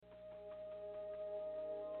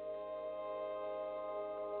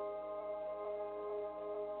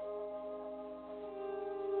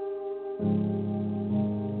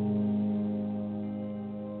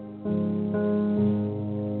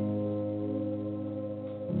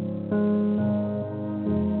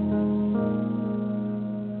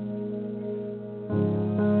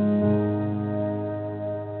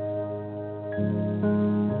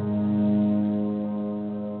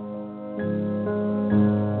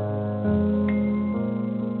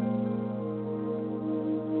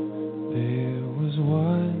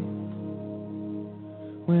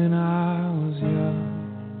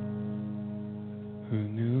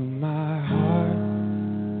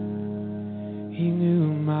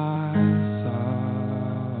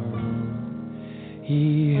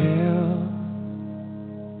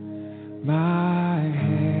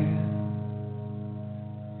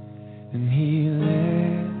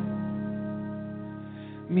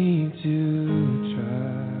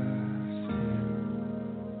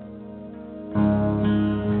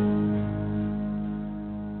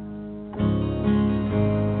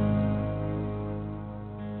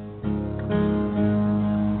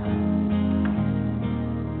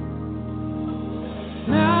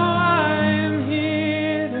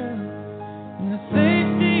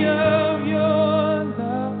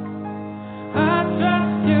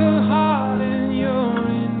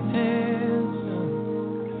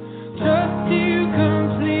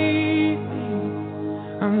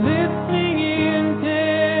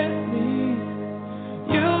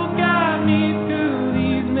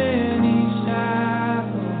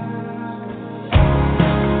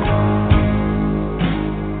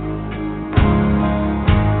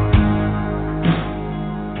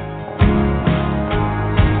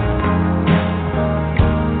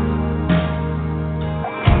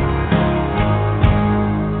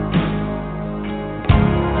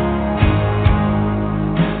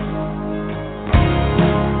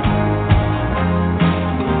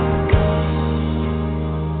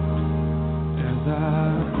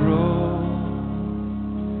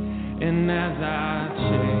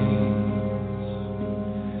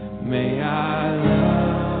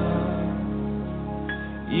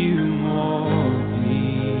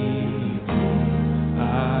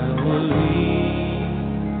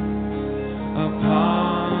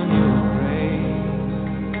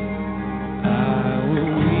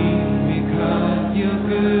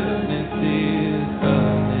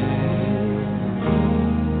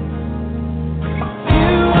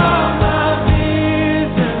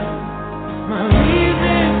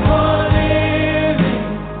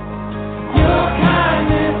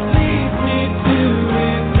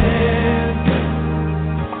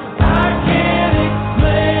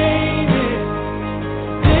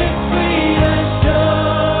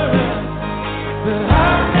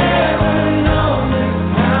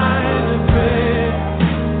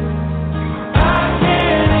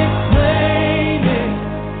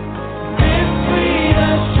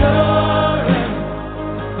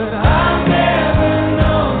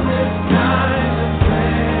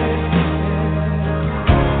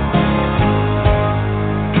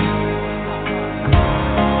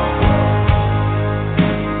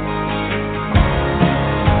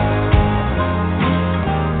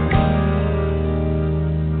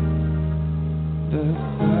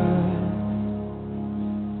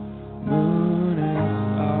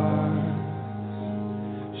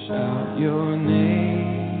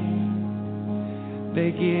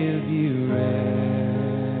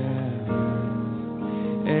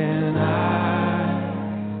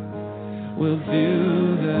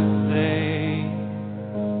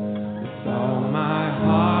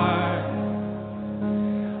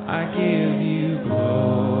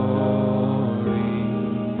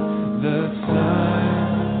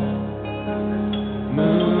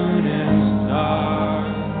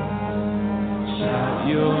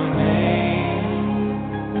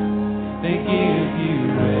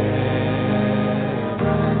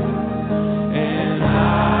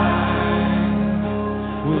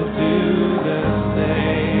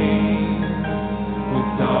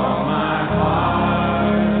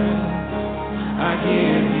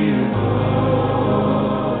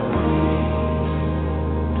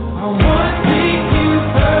I want you.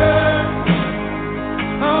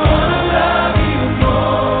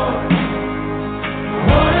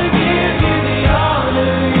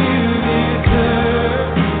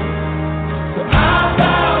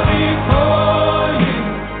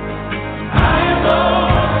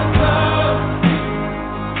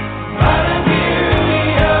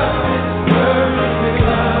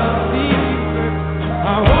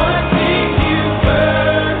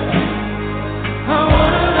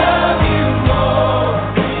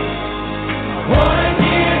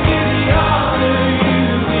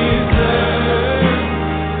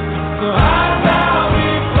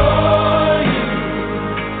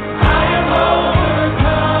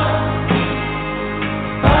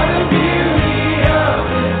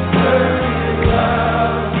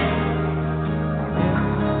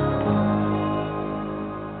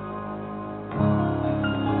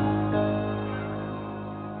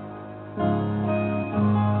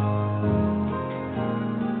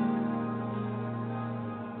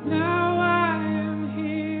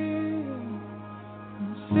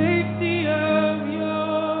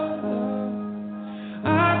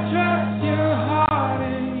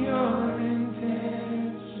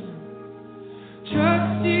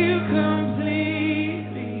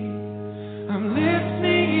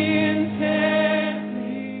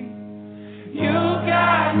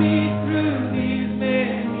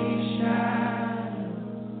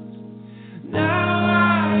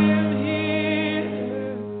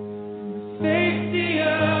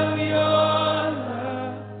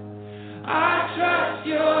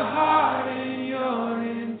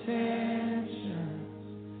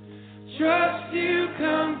 trust you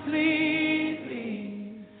completely.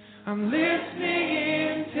 I'm listening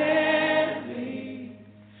intently.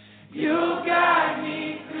 You'll guide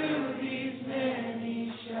me through these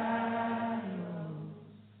many shadows.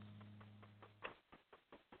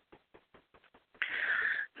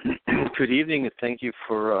 Good evening, and thank you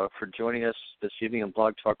for joining us this evening on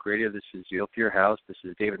Blog Talk Radio. This is Zeal for Your House. This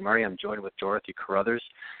is David Murray. I'm joined with Dorothy Carruthers.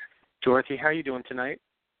 Dorothy, how are you doing tonight?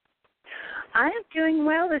 I am doing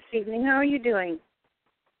well this evening. How are you doing?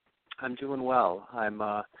 I'm doing well.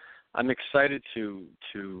 I'm excited to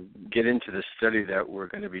get into the study that we're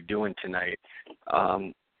going to be doing tonight.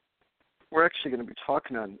 We're actually going to be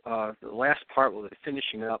talking on the last part. We'll be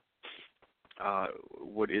finishing up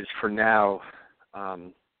what is for now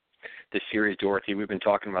the series, Dorothy. We've been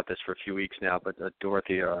talking about this for a few weeks now, but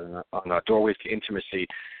Dorothy on Doorways to Intimacy.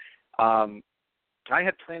 I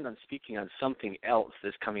had planned on speaking on something else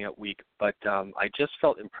this coming up week, but I just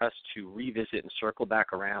felt impressed to revisit and circle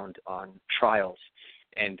back around on trials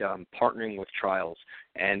and partnering with trials.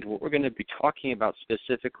 And what we're going to be talking about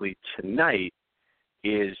specifically tonight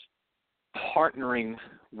is partnering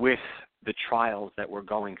with the trials that we're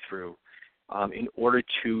going through in order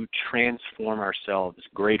to transform ourselves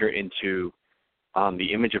greater into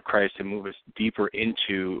the image of Christ and move us deeper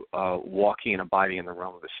into walking and abiding in the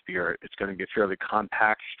realm of the Spirit. It's going to be a fairly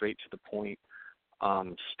compact, straight to the point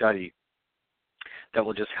study that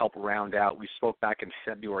will just help round out. We spoke back in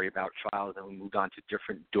February about trials, and we moved on to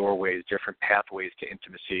different doorways, different pathways to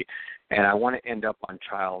intimacy. And I want to end up on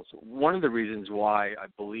trials. One of the reasons why I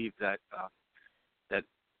believe that that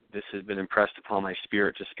this has been impressed upon my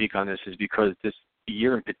spirit to speak on this is because this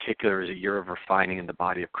year in particular is a year of refining in the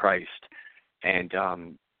body of Christ. And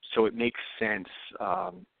so it makes sense.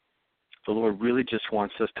 The Lord really just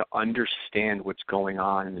wants us to understand what's going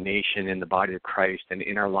on in the nation, in the body of Christ, and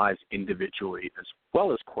in our lives individually as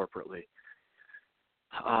well as corporately.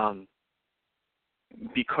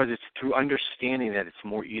 Because it's through understanding that it's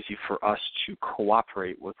more easy for us to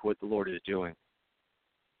cooperate with what the Lord is doing.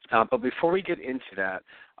 But before we get into that,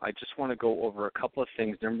 I just want to go over a couple of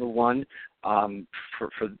things. Number one,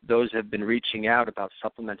 for those who have been reaching out about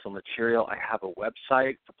supplemental material, I have a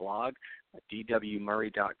website, a blog,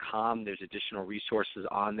 dwmurray.com. There's additional resources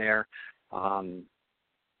on there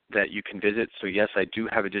that you can visit. So, yes, I do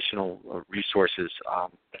have additional resources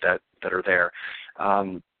that are there.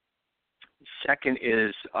 Second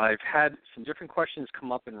is I've had some different questions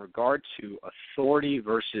come up in regard to authority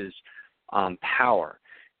versus power.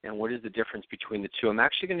 And what is the difference between the two? I'm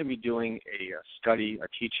actually going to be doing a study, a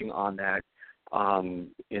teaching on that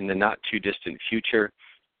in the not-too-distant future,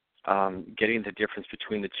 getting the difference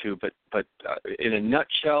between the two. But in a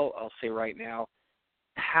nutshell, I'll say right now,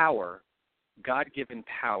 power, God-given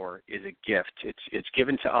power, is a gift. It's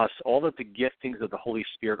given to us. All of the giftings of the Holy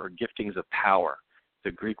Spirit are giftings of power. The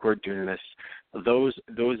Greek word dunamis, those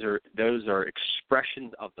are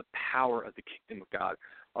expressions of the power of the kingdom of God.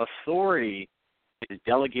 Authority is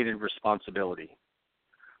delegated responsibility.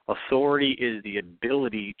 Authority is the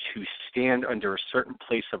ability to stand under a certain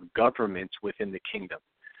place of government within the kingdom.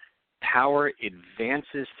 Power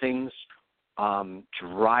advances things,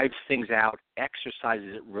 drives things out,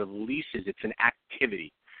 exercises it, releases. It's an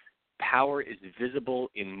activity. Power is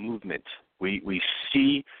visible in movement. We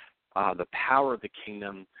see the power of the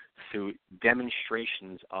kingdom through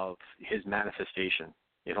demonstrations of his manifestation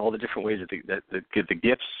in all the different ways that the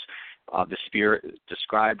gifts the Spirit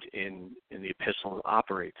described in the epistles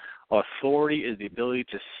operate. Authority is the ability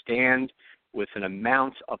to stand with an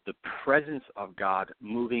amount of the presence of God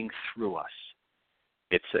moving through us.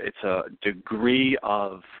 It's a degree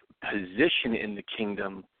of position in the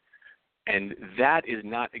kingdom, and that is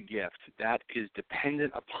not a gift. That is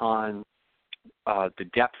dependent upon the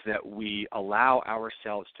depth that we allow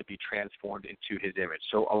ourselves to be transformed into his image.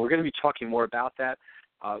 So we're going to be talking more about that.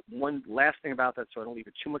 One last thing about that, so I don't leave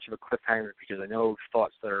it too much of a cliffhanger, because I know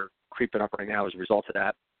thoughts that are creeping up right now as a result of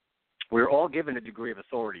that. We're all given a degree of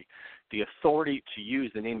authority, the authority to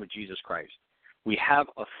use the name of Jesus Christ. We have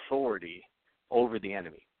authority over the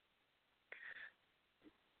enemy.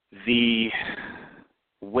 The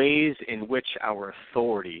ways in which our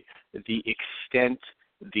authority, the extent,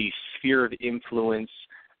 the sphere of influence,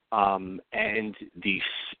 and the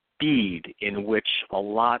speed in which a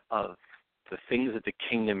lot of the things of the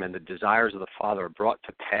kingdom and the desires of the Father are brought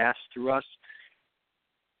to pass through us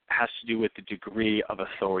has to do with the degree of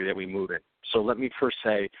authority that we move in. So let me first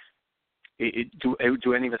say,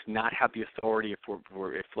 do any of us not have the authority if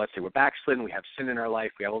let's say we're backslidden, we have sin in our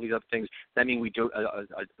life, we have all these other things? That means we do a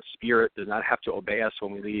spirit does not have to obey us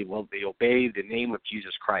when we leave. Well, they obey the name of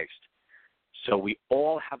Jesus Christ. So we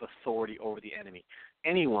all have authority over the enemy.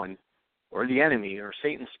 Anyone or the enemy or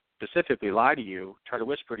Satan specifically lie to you, try to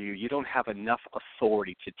whisper to you, you don't have enough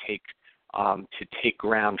authority to take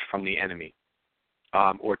ground from the enemy,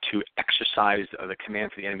 or to exercise the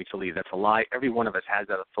command for the enemy to leave. That's a lie. Every one of us has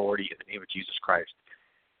that authority in the name of Jesus Christ.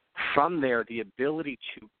 From there, the ability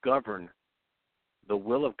to govern the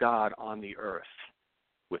will of God on the earth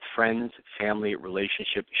with friends, family,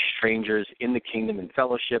 relationship, strangers, in the kingdom, in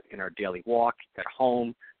fellowship, in our daily walk, at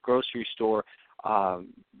home, grocery store, our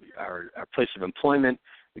place of employment,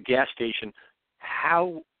 the gas station.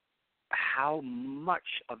 How much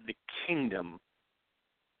of the kingdom,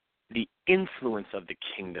 the influence of the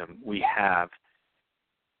kingdom we have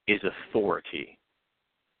is authority.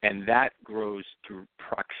 And that grows through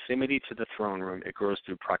proximity to the throne room. It grows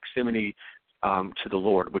through proximity to the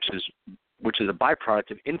Lord, which is a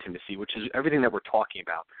byproduct of intimacy, which is everything that we're talking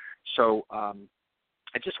about. So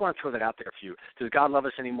I just want to throw that out there for you. Does God love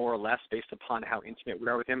us any more or less based upon how intimate we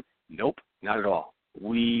are with him? Nope, not at all.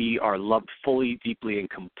 We are loved fully, deeply, and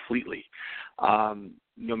completely.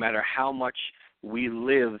 No matter how much we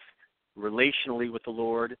live relationally with the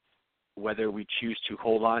Lord, whether we choose to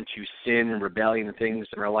hold on to sin and rebellion and things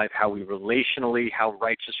in our life, how we relationally, how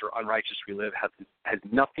righteous or unrighteous we live, has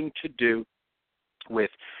nothing to do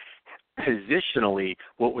with positionally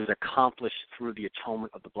what was accomplished through the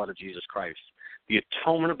atonement of the blood of Jesus Christ. The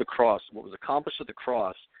atonement of the cross, what was accomplished at the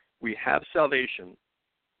cross, we have salvation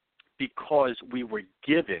because we were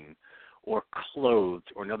given or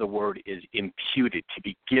clothed, or another word is imputed, to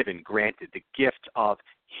be given, granted, the gift of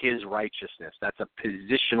his righteousness. That's a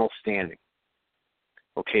positional standing.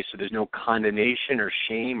 Okay, so there's no condemnation or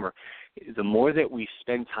shame. Or the more that we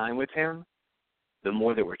spend time with him, the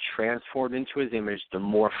more that we're transformed into his image, the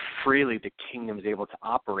more freely the kingdom is able to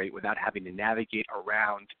operate without having to navigate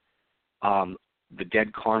around the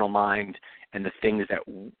dead carnal mind and the things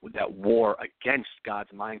that war against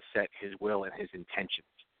God's mindset, his will, and his intentions.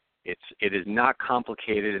 It is not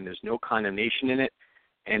complicated, and there's no condemnation in it,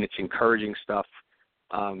 and it's encouraging stuff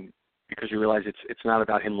because you realize it's not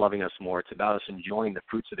about him loving us more. It's about us enjoying the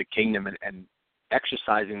fruits of the kingdom and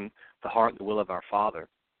exercising the heart and the will of our Father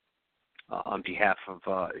on behalf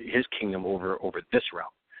of his kingdom over this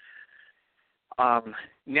realm.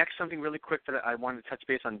 Next, something really quick that I wanted to touch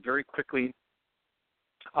base on very quickly.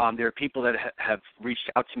 There are people that have reached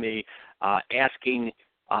out to me asking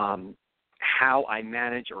how I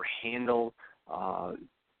manage or handle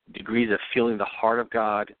degrees of feeling the heart of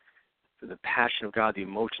God, the passion of God, the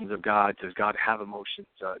emotions of God. Does God have emotions?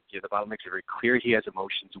 The Bible makes it very clear he has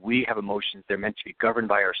emotions. We have emotions. They're meant to be governed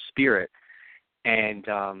by our spirit. And,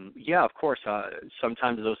 of course,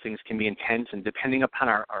 sometimes those things can be intense, and depending upon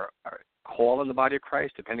our call in the body of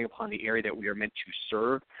Christ, depending upon the area that we are meant to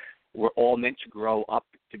serve, we're all meant to grow up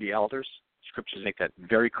to be elders. Scriptures make that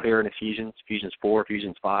very clear in Ephesians 4,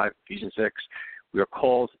 Ephesians 5, Ephesians 6. We are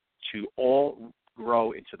called to all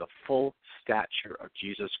grow into the full stature of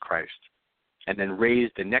Jesus Christ and then raise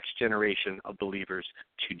the next generation of believers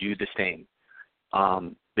to do the same.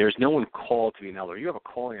 There's no one called to be an elder. You have a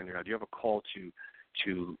calling on your head. You have a call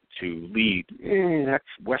to lead. That's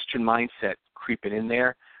Western mindset creeping in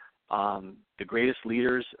there. The greatest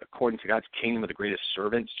leaders, according to God's kingdom, are the greatest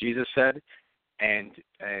servants, Jesus said, and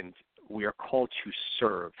we are called to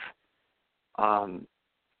serve.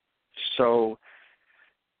 So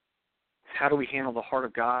how do we handle the heart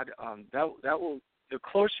of God? The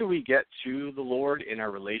closer we get to the Lord in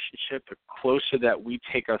our relationship, the closer that we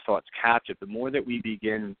take our thoughts captive, the more that we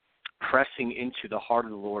begin pressing into the heart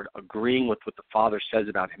of the Lord, agreeing with what the Father says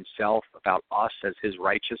about himself, about us as his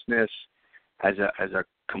righteousness, as a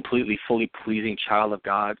completely, fully pleasing child of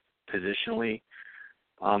God positionally.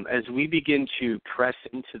 As we begin to press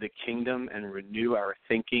into the kingdom and renew our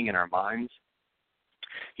thinking and our minds,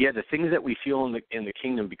 the things that we feel in the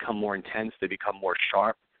kingdom become more intense. They become more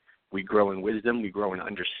sharp. We grow in wisdom. We grow in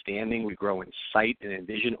understanding. We grow in sight and in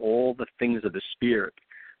vision, all the things of the Spirit.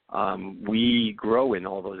 We grow in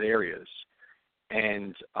all those areas.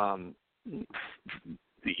 And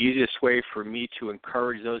the easiest way for me to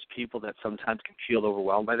encourage those people that sometimes can feel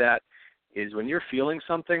overwhelmed by that is when you're feeling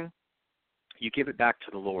something, you give it back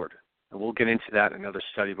to the Lord. And we'll get into that in another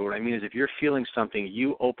study. But what I mean is if you're feeling something,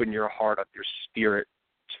 you open your heart up, your spirit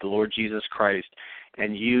to the Lord Jesus Christ,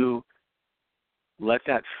 and you let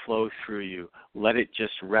that flow through you. Let it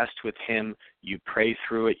just rest with him. You pray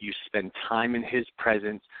through it. You spend time in his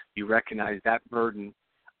presence. You recognize that burden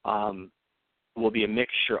will be a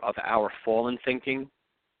mixture of our fallen thinking,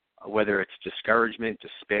 whether it's discouragement,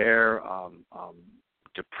 despair,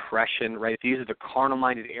 depression, right? These are the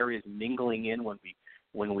carnal-minded areas mingling in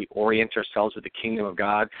when we orient ourselves with the kingdom of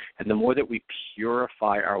God. And the more that we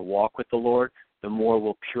purify our walk with the Lord, the more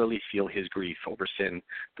we'll purely feel his grief over sin,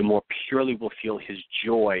 the more purely we'll feel his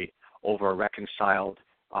joy over a reconciled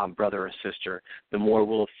brother or sister, the more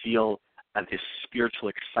we'll feel this spiritual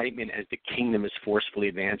excitement as the kingdom is forcefully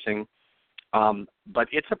advancing. But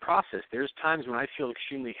it's a process. There's times when I feel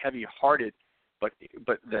extremely heavy-hearted, but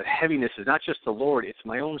the heaviness is not just the Lord, it's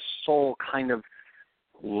my own soul kind of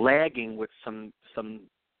lagging with some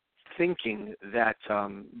thinking that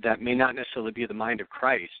may not necessarily be the mind of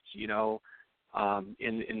Christ. You know,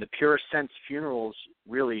 in the purest sense, funerals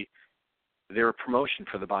really, they're a promotion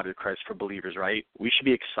for the body of Christ, for believers, right? We should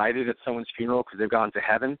be excited at someone's funeral because they've gone to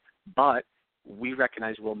heaven, but we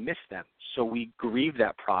recognize we'll miss them. So we grieve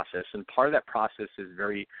that process, and part of that process is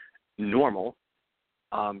very normal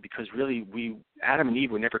because really Adam and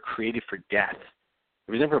Eve were never created for death.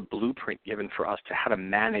 There was never a blueprint given for us to how to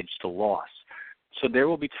manage the loss. So there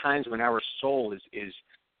will be times when our soul is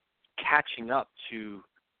catching up to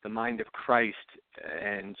the mind of Christ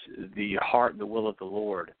and the heart and the will of the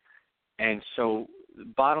Lord. And so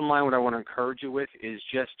bottom line, what I want to encourage you with is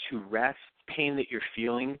just to rest pain that you're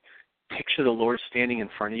feeling. Picture the Lord standing in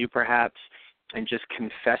front of you perhaps and just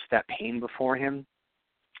confess that pain before him.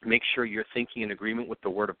 Make sure you're thinking in agreement with the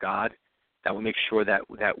Word of God. That will make sure that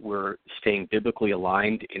we're staying biblically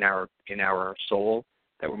aligned in our soul,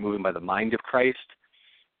 that we're moving by the mind of Christ.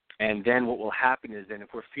 And then what will happen is then if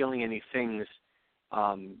we're feeling any things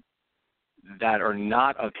that are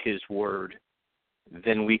not of his word,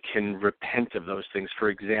 then we can repent of those things. For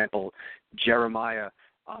example, Jeremiah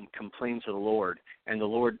complained to the Lord, and the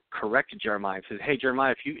Lord corrected Jeremiah and says, "Hey,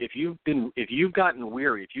 Jeremiah, if you've gotten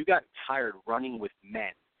weary, if you've gotten tired running with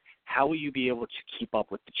men, how will you be able to keep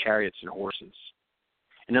up with the chariots and horses?"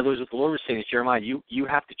 In other words, what the Lord was saying is, Jeremiah, you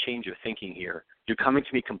have to change your thinking here. You're coming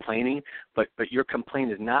to me complaining, but your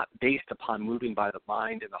complaint is not based upon moving by the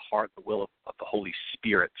mind and the heart, the will of the Holy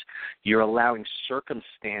Spirit. You're allowing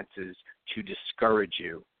circumstances to discourage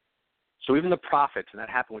you. So even the prophets, and that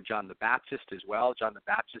happened with John the Baptist as well. John the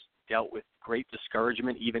Baptist dealt with great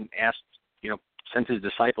discouragement, even sent his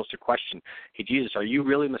disciples to question, "Hey, Jesus, are you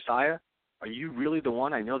really Messiah? Are you really the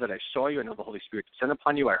one? I know that I saw you. I know the Holy Spirit descend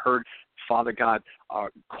upon you. I heard Father God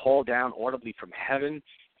call down audibly from heaven.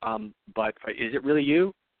 But is it really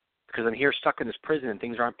you? Because I'm here stuck in this prison and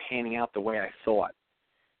things aren't panning out the way I thought."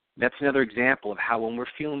 That's another example of how when we're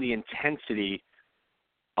feeling the intensity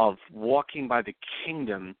of walking by the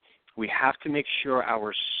kingdom, we have to make sure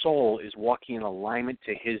our soul is walking in alignment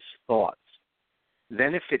to his thoughts.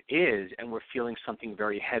 Then if it is, and we're feeling something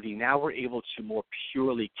very heavy, now we're able to more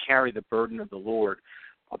purely carry the burden of the Lord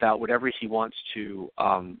about whatever he wants to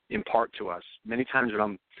impart to us. Many times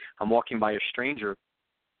when I'm walking by a stranger,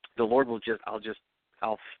 the Lord will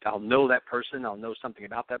I'll know that person. I'll know something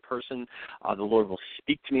about that person. The Lord will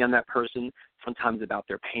speak to me on that person, sometimes about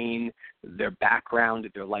their pain, their background,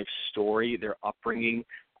 their life story, their upbringing.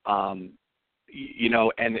 And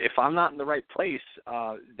if I'm not in the right place,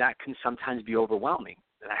 that can sometimes be overwhelming,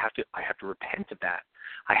 and I have to repent of that.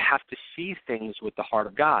 I have to see things with the heart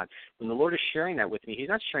of God. When the Lord is sharing that with me, he's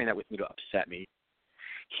not sharing that with me to upset me.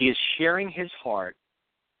 He is sharing his heart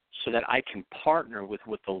so that I can partner with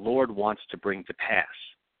what the Lord wants to bring to pass.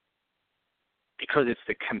 Because it's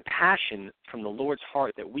the compassion from the Lord's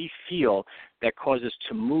heart that we feel that causes us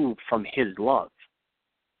to move from his love.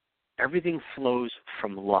 Everything flows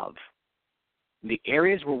from love. The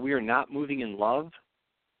areas where we are not moving in love,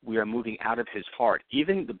 we are moving out of his heart.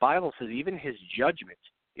 Even the Bible says even his judgment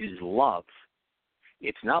is love.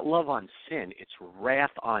 It's not love on sin, it's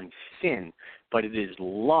wrath on sin, but it is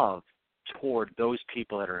love toward those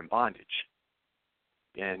people that are in bondage.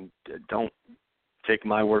 And don't take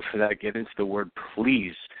my word for that. Get into the word,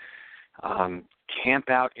 please. Camp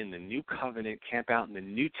out in the new covenant, camp out in the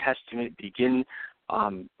New Testament, begin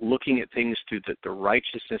looking at things through the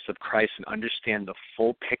righteousness of Christ and understand the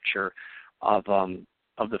full picture of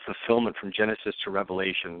the fulfillment from Genesis to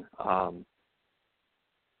Revelation.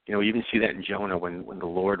 You even see that in Jonah when the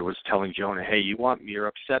Lord was telling Jonah, "Hey, you're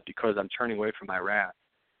upset because I'm turning away from my wrath.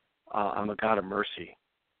 I'm a God of mercy."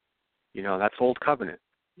 That's old covenant.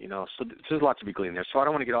 So there's a lot to be gleaned there. So I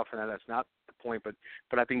don't want to get off on that. That's not the point. But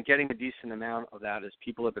I've been getting a decent amount of that as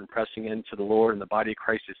people have been pressing into the Lord and the body of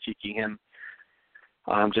Christ is seeking him.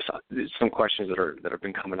 Just some questions that have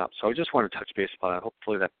been coming up. So I just want to touch base upon that.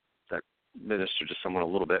 Hopefully that ministered to someone a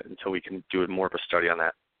little bit until we can do more of a study on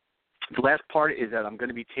that. The last part is that I'm going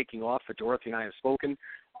to be taking off. Dorothy and I have spoken,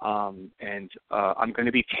 and I'm going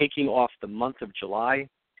to be taking off the month of July.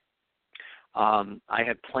 I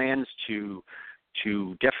had plans to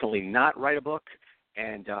definitely not write a book,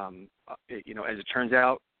 and as it turns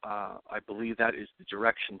out, I believe that is the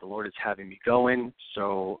direction the Lord is having me go in.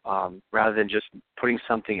 So rather than just putting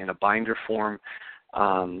something in a binder form,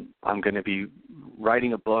 I'm going to be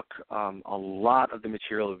writing a book. A lot of the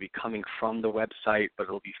material will be coming from the website, but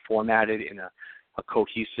it'll be formatted in a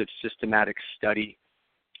cohesive, systematic study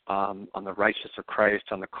on the righteousness of Christ,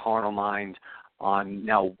 on the carnal mind, on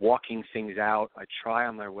now walking things out. I try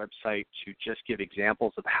on my website to just give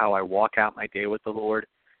examples of how I walk out my day with the Lord,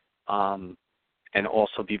 and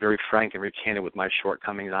also be very frank and very candid with my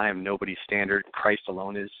shortcomings. I am nobody's standard. Christ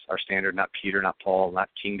alone is our standard, not Peter, not Paul, not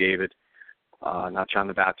King David, not John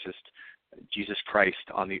the Baptist. Jesus Christ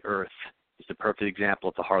on the earth is the perfect example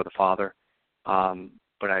of the heart of the Father.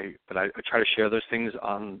 But I try to share those things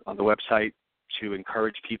on the website to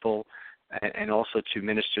encourage people, and also to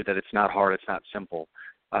minister that it's not hard, it's not simple.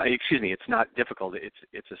 It's not difficult.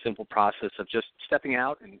 It's a simple process of just stepping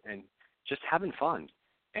out and just having fun.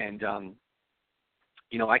 And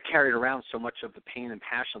I carried around so much of the pain and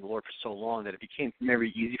passion of the Lord for so long that it became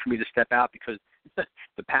very easy for me to step out because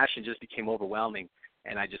the passion just became overwhelming,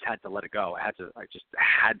 and I just had to let it go. I just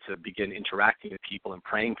had to begin interacting with people and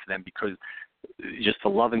praying for them, because just the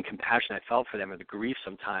love and compassion I felt for them, and the grief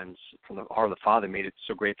sometimes from the heart of the Father, made it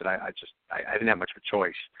so great that I didn't have much of a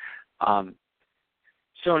choice.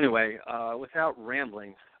 So anyway, without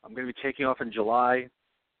rambling, I'm going to be taking off in July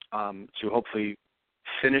to hopefully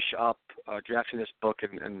finish up drafting this book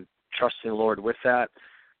and trusting the Lord with that.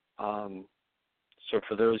 So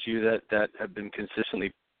for those of you that have been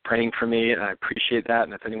consistently praying for me, and I appreciate that,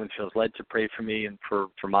 and if anyone feels led to pray for me and for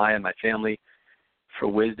Maya and my family, for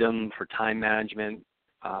wisdom, for time management,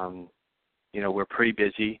 we're pretty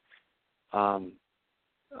busy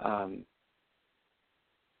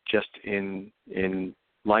just in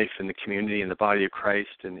life, in the community, in the body of Christ,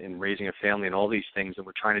 and in raising a family and all these things, and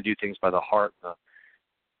we're trying to do things by the heart,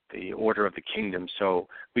 the order of the kingdom. So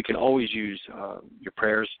we can always use your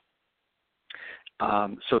prayers.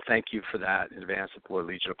 So thank you for that in advance, if the Lord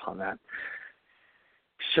leads you upon that.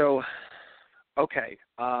 So, okay.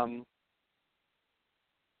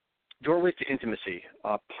 Doorways to intimacy,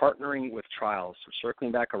 partnering with trials. So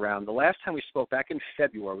circling back around, the last time we spoke, back in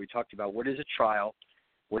February, we talked about what is a trial,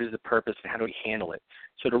 what is the purpose, and how do we handle it.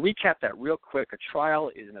 So to recap that real quick, a trial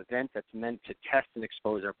is an event that's meant to test and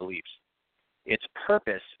expose our beliefs. Its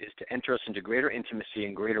purpose is to enter us into greater intimacy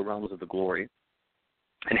and greater realms of the glory.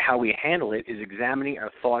 And how we handle it is examining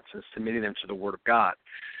our thoughts and submitting them to the Word of God.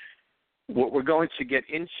 What we're going to get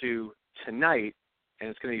into tonight, and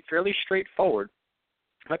it's going to be fairly straightforward,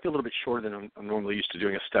 it might be a little bit shorter than I'm normally used to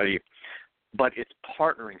doing a study, but it's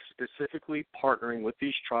partnering, specifically partnering with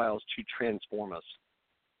these trials to transform us.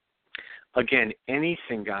 Again,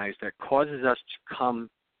 anything, guys, that causes us to come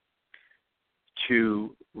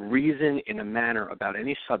to reason in a manner about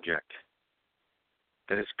any subject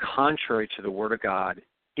that is contrary to the Word of God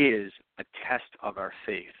is a test of our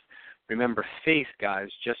faith. Remember, faith, guys,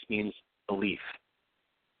 just means belief.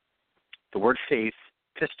 The word faith,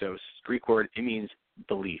 pistos, Greek word, it means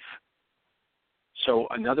belief. So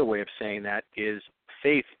another way of saying that is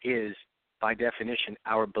faith is, by definition,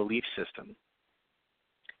 our belief system.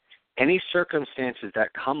 Any circumstances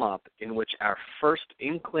that come up in which our first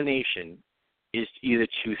inclination is either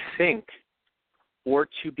to think or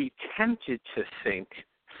to be tempted to think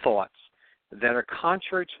thoughts that are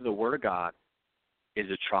contrary to the Word of God is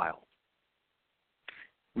a trial.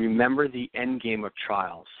 Remember the end game of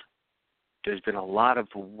trials. There's been a lot of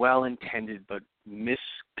well-intended but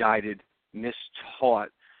misguided, mistaught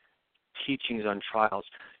teachings on trials.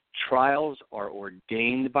 Trials are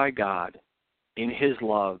ordained by God in His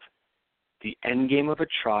love. The end game of a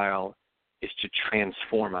trial is to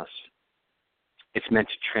transform us. It's meant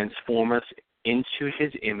to transform us into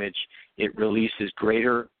His image. It releases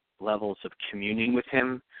greater levels of communion with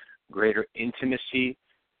Him, greater intimacy,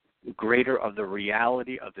 greater of the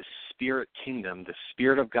reality of the Spirit kingdom, the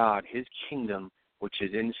Spirit of God, His kingdom, which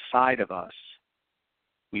is inside of us.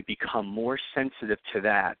 We become more sensitive to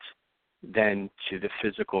that than to the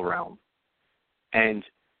physical realm. And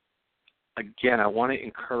again, I want to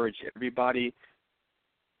encourage everybody,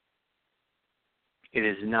 it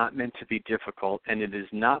is not meant to be difficult, and it is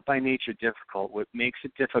not by nature difficult. What makes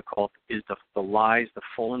it difficult is the lies, the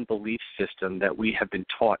fallen belief system that we have been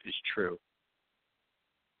taught is true.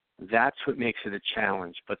 That's what makes it a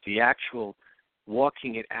challenge. But the actual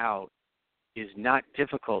walking it out is not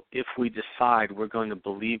difficult if we decide we're going to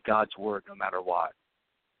believe God's word no matter what.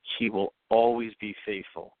 He will always be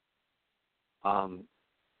faithful.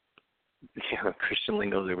 Christian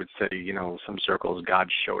lingo, they would say, some circles, God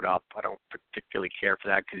showed up. I don't particularly care for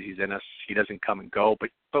that because He's in us. He doesn't come and go,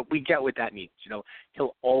 but we get what that means.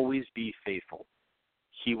 He'll always be faithful.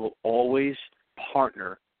 He will always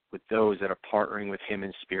partner with those that are partnering with him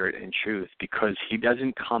in spirit and truth, because he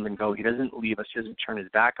doesn't come and go. He doesn't leave us. He doesn't turn his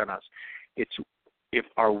back on us.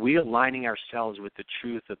 Are we aligning ourselves with the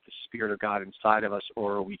truth of the Spirit of God inside of us,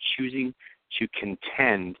 or are we choosing to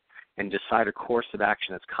contend and decide a course of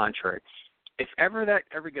action that's contrary? If that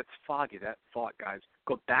ever gets foggy, that thought, guys,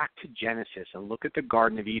 go back to Genesis and look at the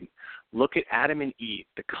Garden of Eden. Look at Adam and Eve.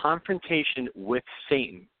 The confrontation with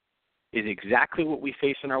Satan is exactly what we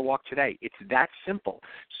face in our walk today. It's that simple.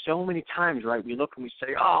 So many times, right, we look and we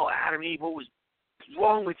say, oh, Adam and Eve, what was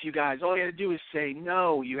wrong with you guys? All you had to do is say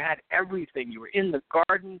no. You had everything. You were in the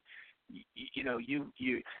garden.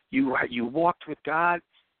 You walked with God.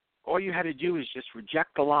 All you had to do is just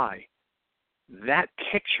reject the lie. That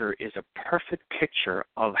picture is a perfect picture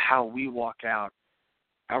of how we walk out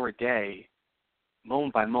our day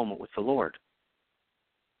moment by moment with the Lord.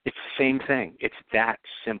 It's the same thing. It's that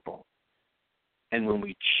simple. And when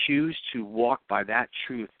we choose to walk by that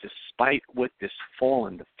truth, despite what this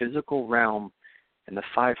fallen, the physical realm, and the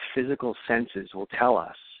 5 physical senses will tell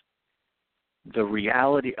us, the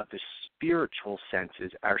reality of the spiritual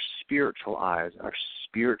senses, our spiritual eyes, our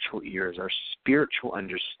spiritual ears, our spiritual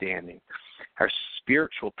understanding, our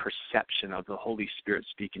spiritual perception of the Holy Spirit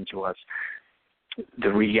speaking to us,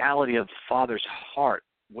 the reality of the Father's heart,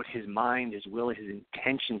 what his mind, his will, his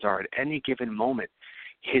intentions are at any given moment,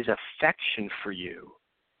 his affection for you,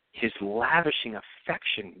 his lavishing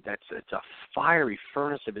affection, it's a fiery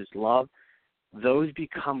furnace of his love, those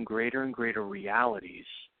become greater and greater realities.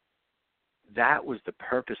 That was the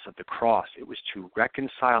purpose of the cross. It was to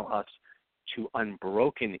reconcile us to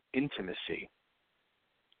unbroken intimacy.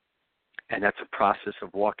 And that's a process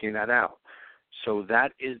of walking that out. So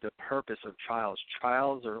that is the purpose of trials.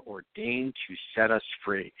 Trials are ordained to set us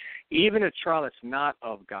free. Even a trial that's not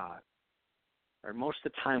of God. Or most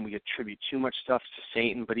of the time we attribute too much stuff to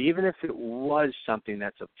Satan, but even if it was something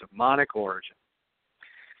that's of demonic origin,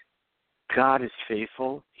 God is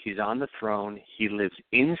faithful. He's on the throne. He lives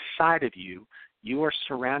inside of you. You are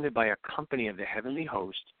surrounded by a company of the heavenly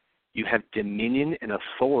host. You have dominion and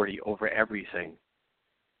authority over everything.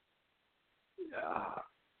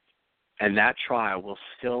 And that trial will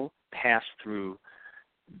still pass through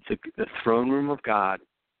the throne room of God,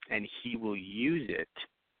 and he will use it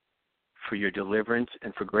for your deliverance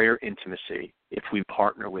and for greater intimacy if we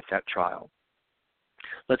partner with that trial.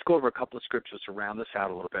 Let's go over a couple of scriptures to round this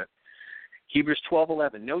out a little bit. Hebrews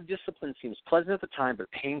 12:11. No discipline seems pleasant at the time,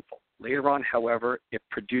 but painful. Later on, however, it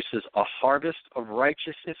produces a harvest of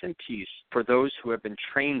righteousness and peace for those who have been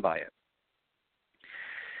trained by it.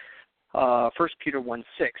 1 Peter 1:6.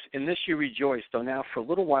 In this you rejoice, though now for a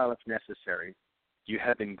little while if necessary, you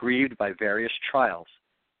have been grieved by various trials,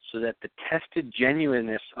 so that the tested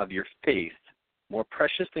genuineness of your faith, more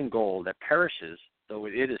precious than gold that perishes, though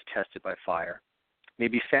it is tested by fire, may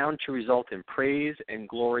be found to result in praise and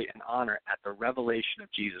glory and honor at the revelation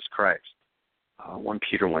of Jesus Christ. 1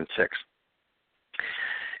 Peter 1:6.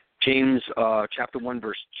 James chapter 1,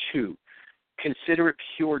 verse 2. Consider it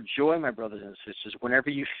pure joy, my brothers and sisters, whenever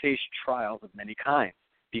you face trials of many kinds,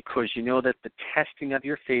 because you know that the testing of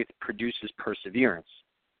your faith produces perseverance.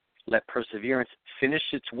 Let perseverance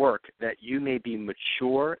finish its work, that you may be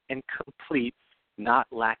mature and complete, not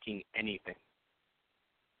lacking anything.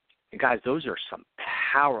 And guys, those are some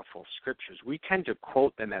powerful scriptures. We tend to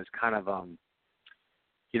quote them as kind of, a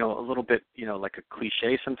little bit, like a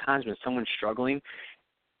cliche sometimes when someone's struggling.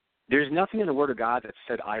 There's nothing in the Word of God that's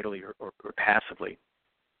said idly or passively.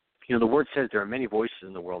 The Word says there are many voices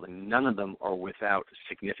in the world, and none of them are without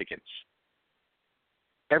significance.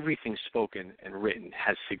 Everything spoken and written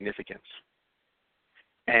has significance.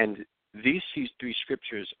 And these 3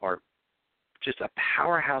 scriptures are just a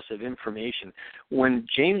powerhouse of information. When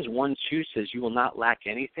James 1:2 says you will not lack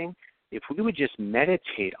anything, if we would just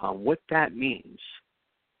meditate on what that means,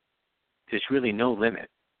 there's really no limit.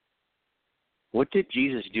 What did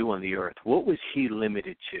Jesus do on the earth? What was he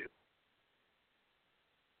limited to?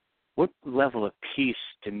 What level of peace,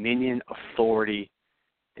 dominion, authority,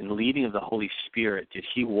 and leading of the Holy Spirit did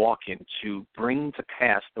he walk in to bring to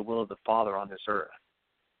pass the will of the Father on this earth?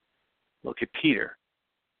 Look at Peter.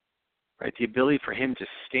 Right, the ability for him to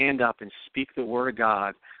stand up and speak the Word of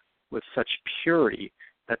God with such purity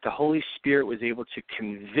that the Holy Spirit was able to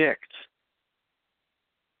convict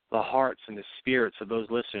the hearts and the spirits of those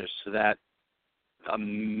listeners so that a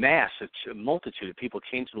multitude of people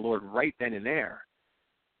came to the Lord right then and there.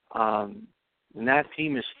 And that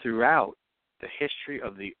theme is throughout the history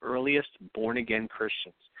of the earliest born-again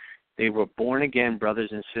Christians. They were born-again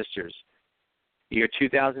brothers and sisters. Year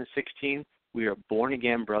 2016, we are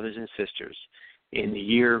born-again brothers and sisters. In the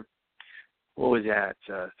year what was that,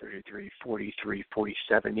 33, 43,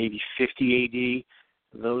 47, maybe 50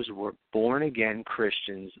 AD, those were born-again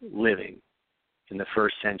Christians living in the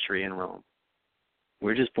first century in Rome.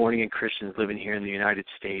 We're just born-again Christians living here in the United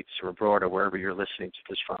States or abroad or wherever you're listening to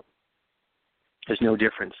this from. There's no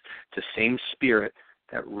difference. The same Spirit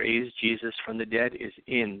that raised Jesus from the dead is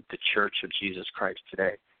in the Church of Jesus Christ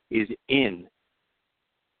today, is in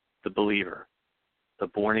the believer. The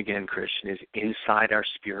born-again Christian is inside our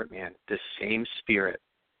spirit man, the same Spirit.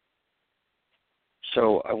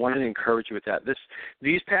 So I wanted to encourage you with that.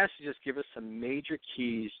 These passages give us some major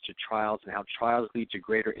keys to trials and how trials lead to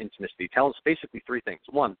greater intimacy. They tell us basically three things.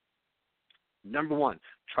 Number one,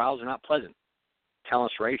 trials are not pleasant. Tell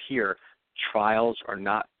us right here, trials are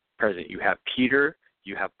not present. You have Peter,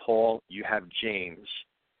 you have Paul, you have James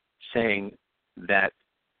saying that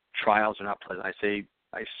trials are not pleasant. I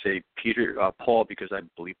say Paul because I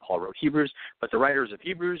believe Paul wrote Hebrews, but the writers of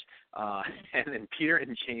Hebrews and then Peter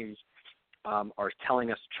and James are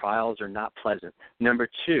telling us trials are not pleasant. Number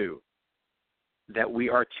two, that we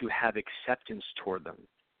are to have acceptance toward them.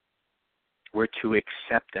 We're to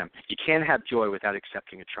accept them. You can't have joy without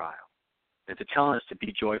accepting a trial. If they're telling us to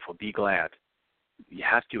be joyful, be glad, you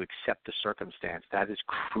have to accept the circumstance. That is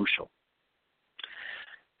crucial.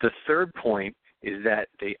 The third point is that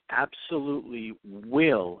they absolutely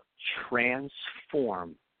will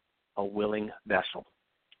transform a willing vessel.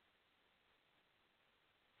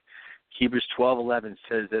 Hebrews 12:11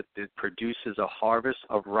 says that it produces a harvest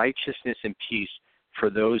of righteousness and peace for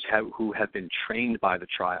those who have been trained by the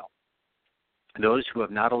trial. Those who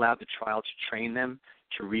have not allowed the trial to train them,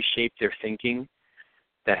 to reshape their thinking,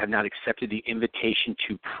 that have not accepted the invitation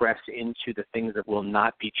to press into the things that will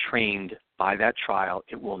not be trained by that trial,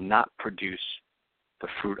 it will not produce the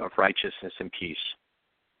fruit of righteousness and peace.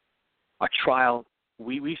 A trial,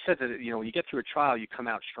 we said that, when you get through a trial, you come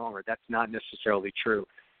out stronger. That's not necessarily true.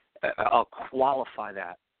 I'll qualify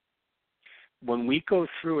that. When we go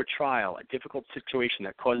through a trial, a difficult situation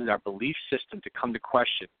that causes our belief system to come to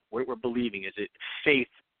question what we're believing, is it faith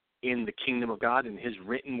in the kingdom of God, in His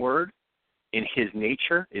written word, in His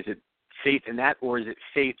nature? Is it faith in that, or is it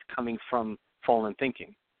faith coming from fallen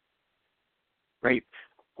thinking? Right?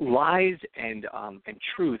 Lies and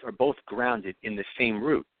truth are both grounded in the same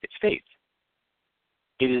root. It's faith.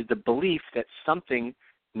 It is the belief that something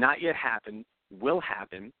not yet happened will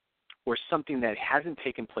happen, or something that hasn't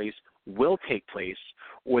taken place will take place,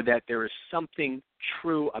 or that there is something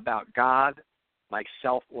true about God,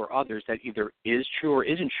 myself, or others that either is true or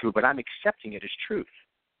isn't true, but I'm accepting it as truth.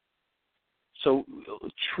 So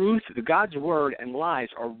truth, God's word, and lies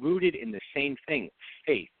are rooted in the same thing,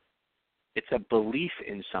 faith. It's a belief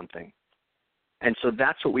in something. And so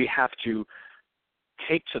that's what we have to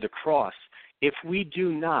take to the cross. If we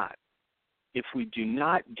do not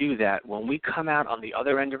do that, when we come out on the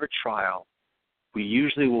other end of a trial, we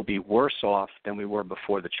usually will be worse off than we were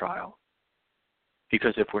before the trial.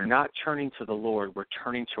 Because if we're not turning to the Lord, we're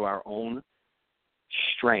turning to our own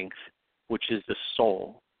strength, which is the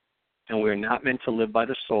soul. And we're not meant to live by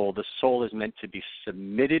the soul. The soul is meant to be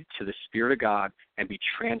submitted to the Spirit of God and be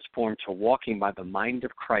transformed to walking by the mind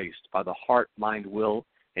of Christ, by the heart, mind, will,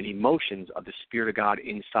 and emotions of the Spirit of God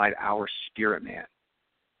inside our spirit man.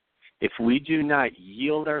 If we do not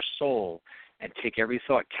yield our soul and take every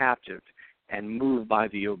thought captive and move by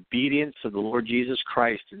the obedience of the Lord Jesus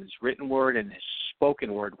Christ in His written word and His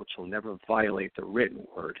spoken word, which will never violate the written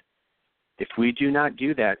word, if we do not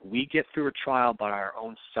do that, we get through a trial by our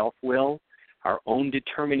own self-will, our own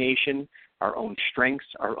determination, our own strengths,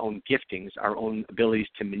 our own giftings, our own abilities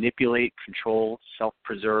to manipulate, control,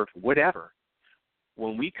 self-preserve, whatever.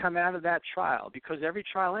 When we come out of that trial, because every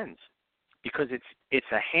trial ends, because it's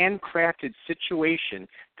a handcrafted situation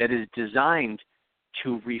that is designed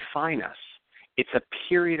to refine us. It's a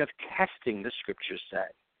period of testing, the scriptures say.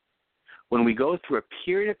 When we go through a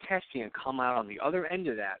period of testing and come out on the other end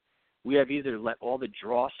of that, we have either let all the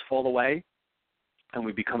dross fall away and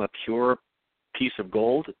we become a pure piece of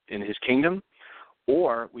gold in His kingdom,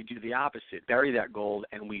 or we do the opposite, bury that gold,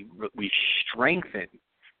 and we strengthen,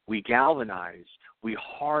 we galvanize, we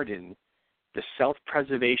harden the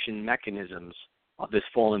self-preservation mechanisms of this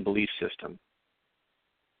fallen belief system.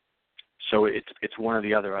 So it's one or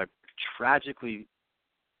the other. I've tragically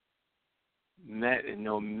met and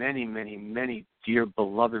know many, many, many dear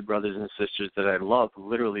beloved brothers and sisters that I love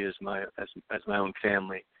literally as my own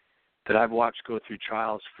family, that I've watched go through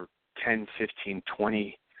trials for 10, 15,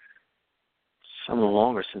 20, some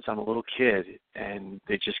longer since I'm a little kid, and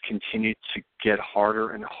they just continue to get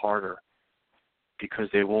harder and harder because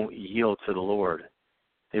they won't yield to the Lord.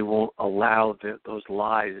 They won't allow those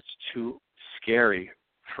lies. It's too scary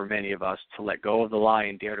for many of us to let go of the lie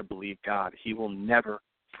and dare to believe God. He will never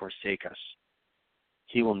forsake us.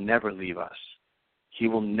 He will never leave us. He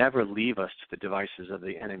will never leave us to the devices of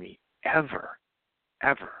the enemy, ever,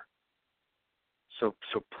 ever. So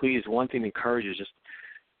please, one thing to encourage is just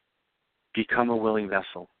become a willing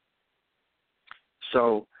vessel.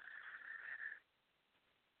 So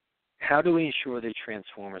how do we ensure they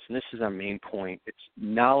transform us? And this is our main point. It's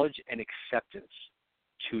knowledge and acceptance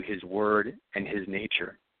to his word and his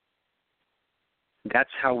nature. That's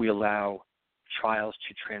how we allow trials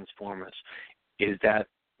to transform us, is that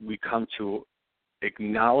we come to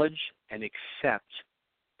acknowledge and accept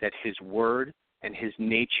that his word and his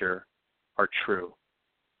nature are true.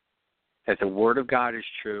 That the word of God is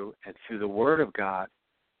true, and through the word of God,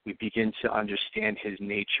 we begin to understand his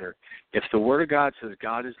nature. If the word of God says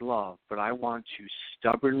God is love, but I want to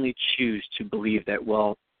stubbornly choose to believe that,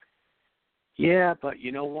 well, yeah, but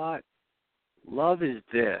you know what? Love is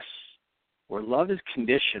this, or love is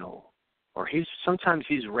conditional, or sometimes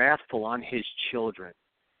he's wrathful on his children.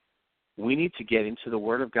 We need to get into the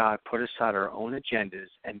Word of God, put aside our own agendas,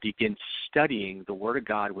 and begin studying the Word of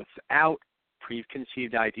God without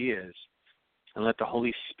preconceived ideas, and let the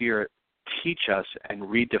Holy Spirit teach us and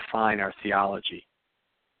redefine our theology.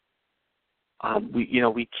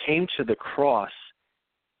 We came to the cross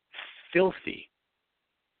filthy.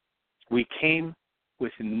 We came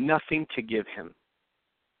with nothing to give him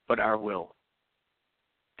but our will.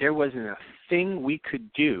 There wasn't a thing we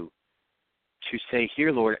could do to say,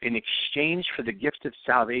 here, Lord, in exchange for the gift of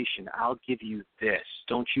salvation, I'll give you this.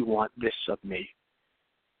 Don't you want this of me?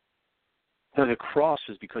 No, the cross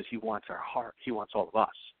is because he wants our heart. He wants all of us.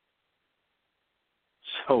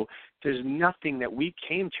 So there's nothing that we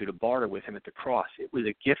came to barter with him at the cross. It was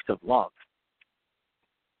a gift of love.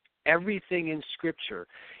 Everything in Scripture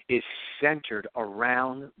is centered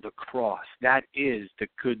around the cross. That is the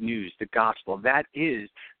good news, the gospel. That is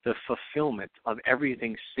the fulfillment of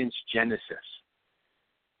everything since Genesis.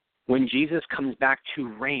 When Jesus comes back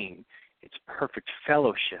to reign, it's perfect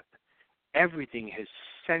fellowship. Everything is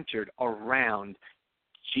centered around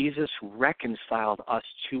Jesus reconciled us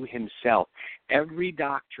to himself. Every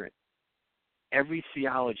doctrine, every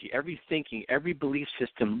theology, every thinking, every belief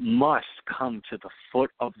system must come to the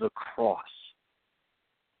foot of the cross.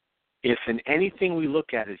 If in anything we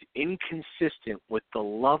look at is inconsistent with the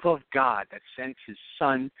love of God that sent his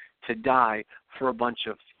Son to die for a bunch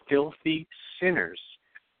of filthy sinners,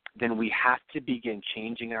 then we have to begin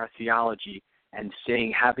changing our theology and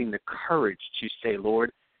having the courage to say,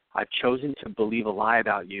 Lord, I've chosen to believe a lie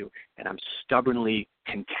about you, and I'm stubbornly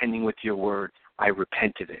contending with your word. I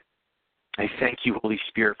repent of it. I thank you, Holy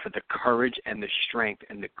Spirit, for the courage and the strength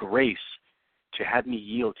and the grace to have me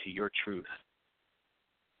yield to your truth.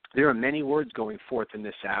 There are many words going forth in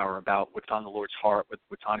this hour about what's on the Lord's heart,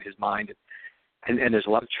 what's on his mind, and there's a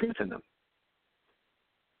lot of truth in them.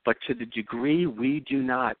 But to the degree we do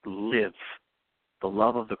not live the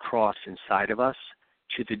love of the cross inside of us,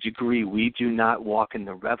 to the degree we do not walk in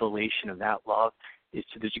the revelation of that love, is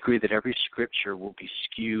to the degree that every scripture will be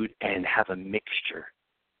skewed and have a mixture.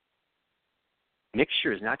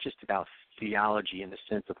 Mixture is not just about theology in the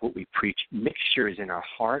sense of what we preach. Mixture is in our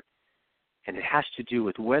heart, and it has to do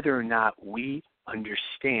with whether or not we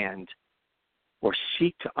understand or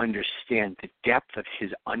seek to understand the depth of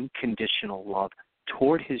his unconditional love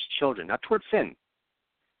toward his children, not toward sin,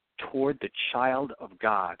 toward the child of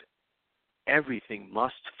God. Everything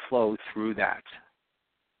must flow through that,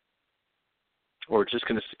 or we're just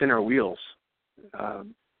going to spin our wheels. That's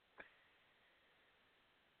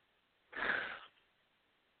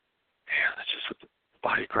just what the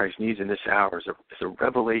body of Christ needs in this hour, is a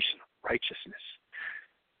revelation of righteousness.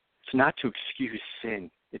 It's not to excuse sin.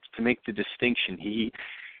 It's to make the distinction.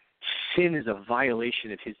 Sin is a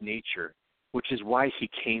violation of his nature, which is why he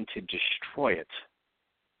came to destroy it.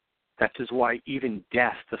 That is why even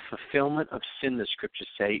death, the fulfillment of sin, the scriptures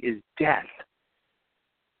say, is death.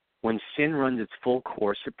 When sin runs its full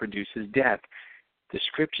course, it produces death. The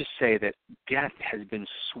scriptures say that death has been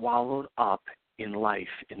swallowed up in life,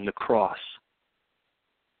 in the cross.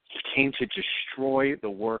 He came to destroy the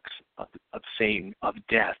works of Satan, of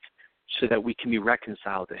death, so that we can be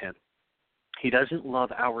reconciled to him. He doesn't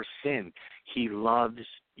love our sin. He loves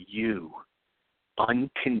you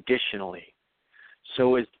unconditionally.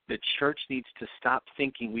 So as the church needs to stop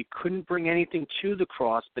thinking we couldn't bring anything to the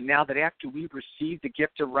cross, but now that after we've received the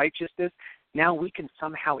gift of righteousness, now we can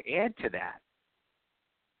somehow add to that.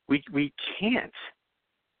 We can't.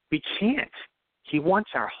 We can't. He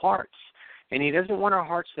wants our hearts. And he doesn't want our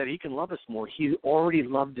hearts that he can love us more. He already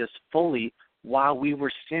loved us fully while we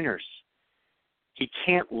were sinners. He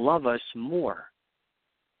can't love us more.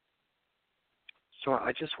 So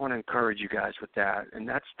I just want to encourage you guys with that, and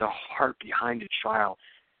that's the heart behind a trial.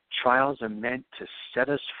 Trials are meant to set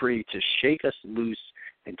us free, to shake us loose,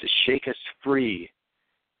 and to shake us free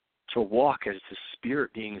to walk as the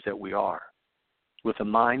spirit beings that we are, with a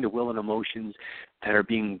mind, a will, and emotions that are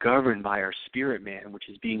being governed by our spirit man, which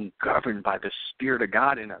is being governed by the Spirit of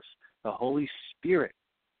God in us, the Holy Spirit.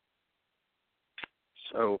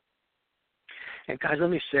 So, and guys, let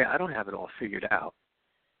me say, I don't have it all figured out.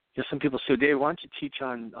 You know, some people say, Dave, why don't you teach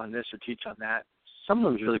on this or teach on that? Some of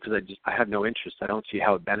them is really because I have no interest. I don't see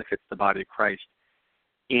how it benefits the body of Christ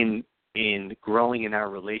in growing in our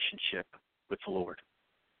relationship with the Lord.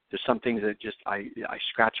 There's some things that just I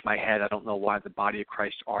scratch my head. I don't know why the body of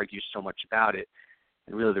Christ argues so much about it.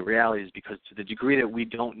 And really the reality is because to the degree that we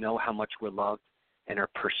don't know how much we're loved and are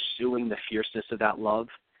pursuing the fierceness of that love,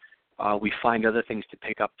 we find other things to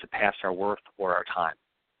pick up to pass our worth or our time.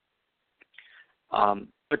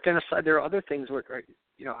 But then aside, there are other things where,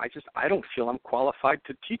 you know, I don't feel I'm qualified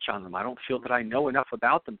to teach on them. I don't feel that I know enough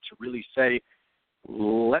about them to really say,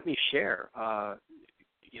 let me share.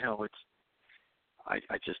 You know,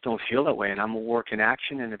 I just don't feel that way, and I'm a work in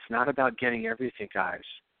action, and it's not about getting everything, guys.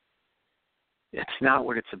 It's not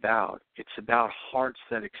what it's about. It's about hearts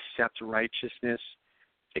that accept righteousness,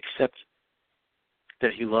 accept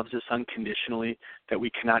that he loves us unconditionally, that we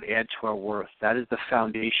cannot add to our worth. That is the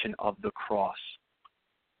foundation of the cross.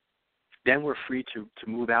 Then we're free to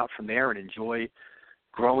move out from there and enjoy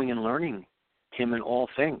growing and learning him in all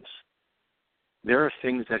things. There are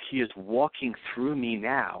things that he is walking through me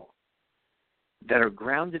now that are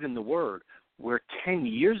grounded in the Word, where 10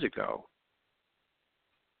 years ago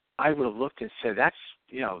I would have looked and said, that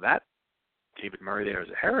David Murray there is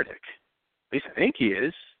a heretic. At least I think he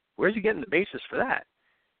is. Where's he getting the basis for that?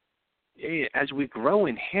 As we grow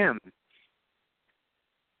in him,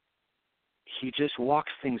 he just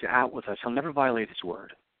walks things out with us. He'll never violate his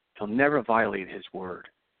word. He'll never violate his word.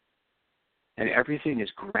 And everything is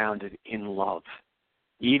grounded in love.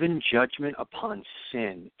 Even judgment upon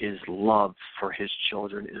sin is love for his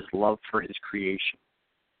children, is love for his creation.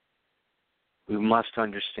 We must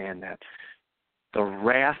understand that. The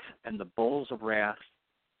wrath and the bowls of wrath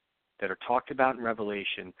that are talked about in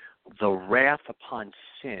Revelation, the wrath upon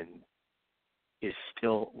sin is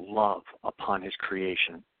still love upon his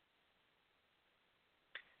creation.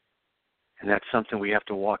 And that's something we have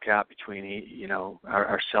to walk out between,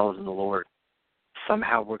 ourselves and the Lord.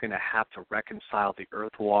 Somehow we're going to have to reconcile the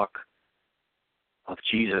earth walk of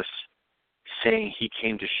Jesus, saying he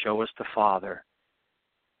came to show us the Father,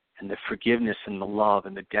 and the forgiveness and the love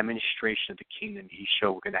and the demonstration of the kingdom he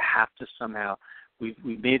showed. We're going to have to somehow, we've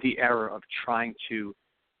made the error of trying to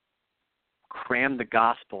cram the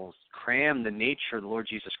Gospels, cram the nature of the Lord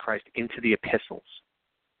Jesus Christ into the epistles,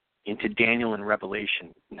 into Daniel and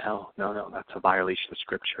Revelation. No, that's a violation of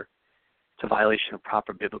Scripture. It's a violation of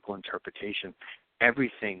proper biblical interpretation.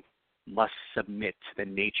 Everything must submit to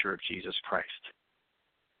the nature of Jesus Christ.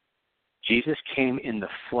 Jesus came in the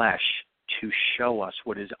flesh to show us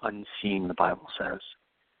what is unseen, the Bible says.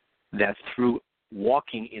 That through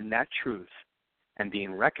walking in that truth and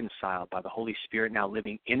being reconciled by the Holy Spirit now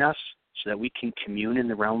living in us so that we can commune in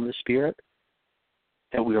the realm of the Spirit,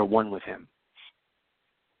 that we are one with him.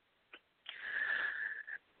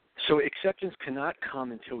 So acceptance cannot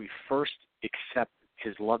come until we first accept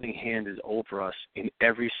his loving hand is over us in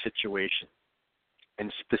every situation.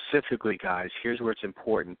 And specifically, guys, here's where it's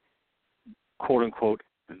important, quote unquote,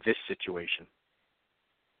 this situation.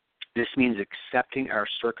 This means accepting our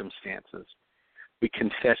circumstances. We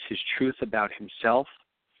confess his truth about himself,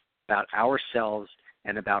 about ourselves,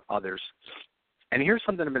 and about others. And here's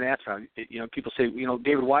something I've been asked about. People say,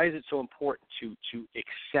 David, why is it so important to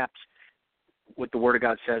accept what the Word of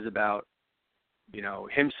God says about,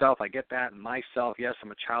 himself? I get that, and myself. Yes,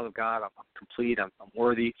 I'm a child of God. I'm complete. I'm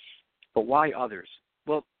worthy. But why others?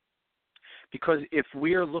 Well, because if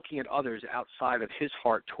we are looking at others outside of his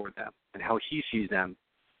heart toward them and how he sees them,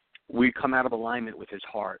 we come out of alignment with his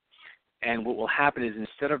heart. And what will happen is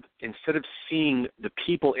instead of seeing the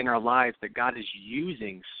people in our lives that God is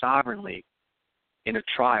using sovereignly in a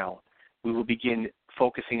trial, we will begin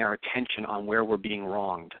focusing our attention on where we're being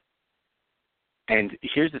wronged. And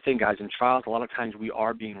here's the thing, guys, in trials, a lot of times we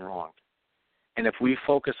are being wronged. And if we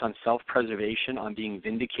focus on self-preservation, on being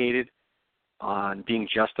vindicated, on being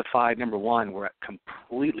justified, number one, we're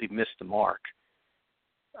completely missed the mark.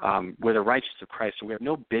 We're the righteousness of Christ, so we have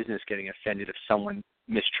no business getting offended if someone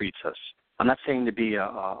mistreats us. I'm not saying to be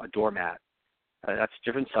a doormat. That's a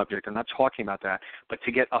different subject. I'm not talking about that. But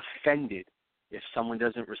to get offended if someone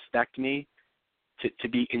doesn't respect me, to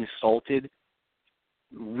be insulted,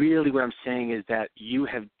 really what I'm saying is that you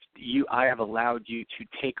have I have allowed you to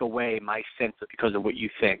take away my sense of, because of what you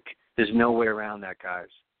think. There's no way around that, guys.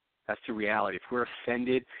 That's the reality. If we're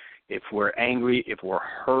offended, if we're angry, if we're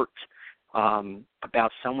hurt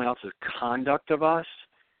about someone else's conduct of us,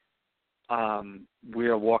 we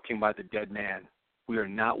are walking by the dead man. We are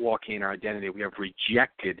not walking in our identity. We have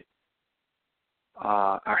rejected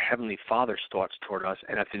our Heavenly Father's thoughts toward us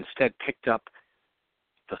and have instead picked up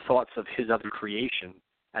the thoughts of His other creation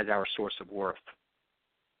as our source of worth.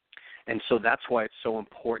 And so that's why it's so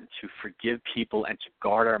important to forgive people and to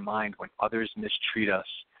guard our mind when others mistreat us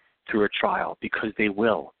through a trial, because they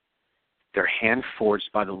will. They're hand forged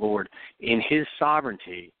by the Lord in His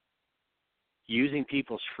sovereignty, using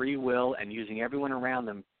people's free will and using everyone around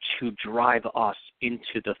them to drive us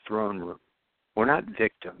into the throne room. We're not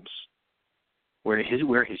victims.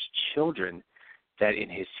 We're His children that in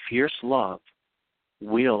His fierce love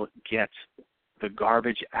will get the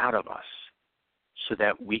garbage out of us so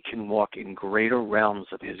that we can walk in greater realms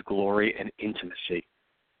of His glory and intimacy.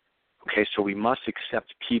 Okay, so we must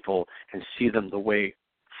accept people and see them the way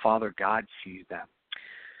Father God sees them.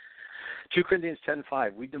 2 Corinthians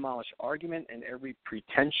 10:5, we demolish argument and every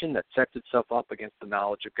pretension that sets itself up against the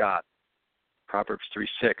knowledge of God. Proverbs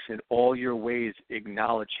 3:6, in all your ways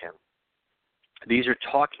acknowledge Him. These are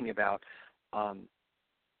talking about,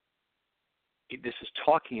 this is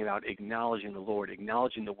talking about acknowledging the Lord,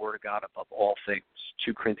 acknowledging the Word of God above all things.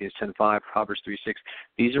 2 Corinthians 10:5, Proverbs 3:6.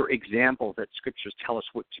 These are examples that Scriptures tell us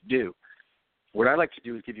what to do. What I like to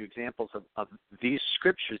do is give you examples of these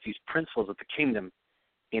Scriptures, these principles of the kingdom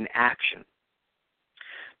in action.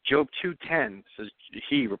 Job 2:10 says,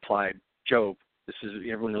 he replied, Job, this is,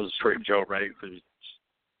 everyone knows the story of Job, right? Because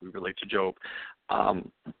we relate to Job.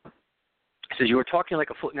 It says, you were talking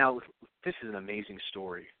like a fool. Now, this is an amazing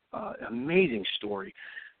story. Amazing story.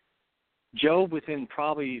 Job, within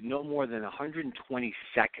probably no more than 120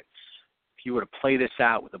 seconds, if you were to play this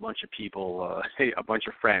out with a bunch of people, a bunch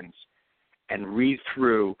of friends, and read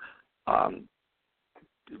through the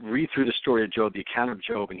story of Job, the account of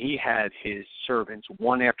Job, and he had his servants,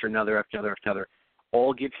 one after another,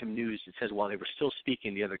 all give him news. It says while they were still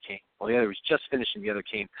speaking, the other came. While the other was just finishing, the other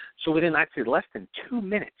came. So within, I'd say, less than 2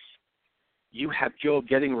 minutes, you have Job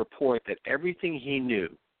getting a report that everything he knew,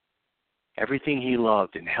 everything he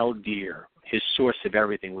loved and held dear, his source of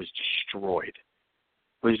everything was destroyed.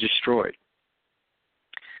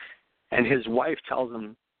 And his wife tells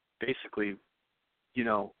him, basically,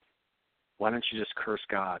 why don't you just curse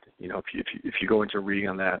God? If you go into reading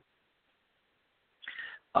on that.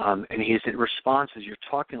 And his response is, you're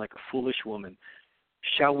talking like a foolish woman.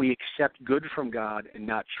 Shall we accept good from God and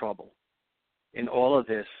not trouble? In all of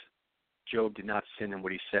this, Job did not sin in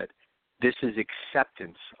what he said. This is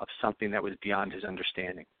acceptance of something that was beyond his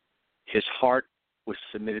understanding. His heart was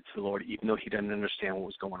submitted to the Lord, even though he didn't understand what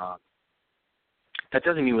was going on. That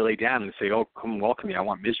doesn't mean we lay down and say, oh, come welcome me, I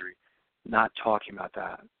want misery. Not talking about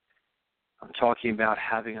that. I'm talking about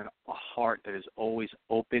having a heart that is always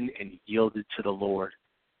open and yielded to the Lord.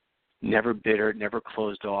 Never bitter, never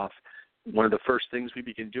closed off. One of the first things we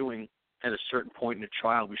begin doing at a certain point in a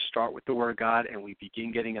trial, we start with the Word of God and we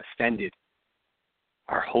begin getting offended.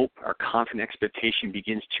 Our hope, our confident expectation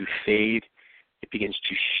begins to fade. It begins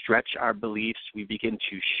to stretch our beliefs. We begin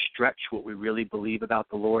to stretch what we really believe about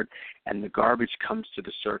the Lord, and the garbage comes to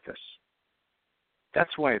the surface.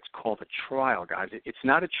 That's why it's called a trial, guys. It's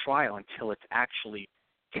not a trial until it's actually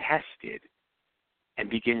tested and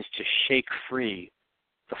begins to shake free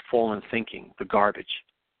the fallen thinking, the garbage.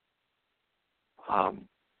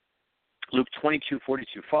 Luke 22:42.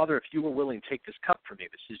 Father, if you were willing, take this cup from me.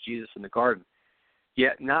 This is Jesus in the garden.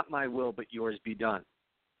 Yet not my will, but yours be done.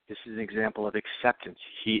 This is an example of acceptance.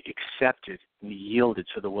 He accepted and yielded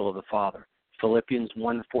to the will of the Father. Philippians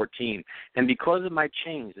 1:14. And because of my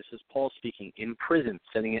chains, this is Paul speaking, in prison,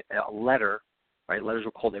 sending a letter, right? Letters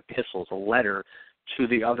were called epistles, a letter to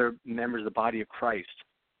the other members of the body of Christ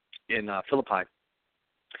in Philippi.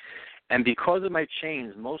 And because of my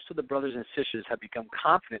chains, most of the brothers and sisters have become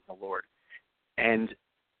confident in the Lord and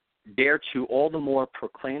dare to all the more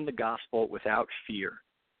proclaim the gospel without fear.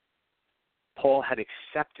 Paul had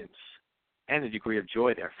acceptance and a degree of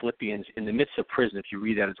joy there. Philippians, in the midst of prison, if you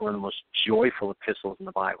read that, it's one of the most joyful epistles in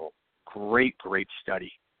the Bible. Great, great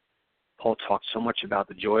study. Paul talked so much about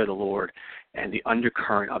the joy of the Lord, and the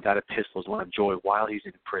undercurrent of that epistle is one of joy while he's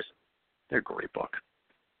in prison. They're a great book.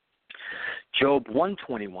 Job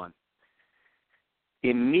 1:21.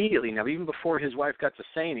 Immediately, now even before his wife got to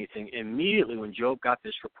say anything, immediately when Job got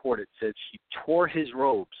this report, it says he tore his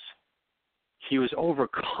robes. He was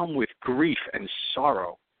overcome with grief and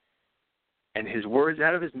sorrow. And his words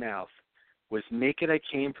out of his mouth Was naked I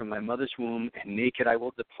came from my mother's womb, and naked I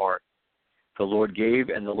will depart. The Lord gave,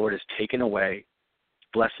 and the Lord has taken away.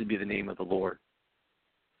 Blessed be the name of the Lord.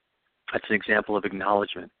 That's an example of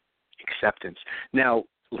acknowledgement, acceptance. Now,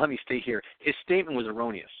 let me stay here. His statement was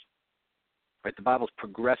erroneous. Right? The Bible's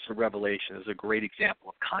progressive revelation is a great example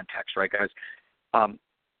of context, right, guys?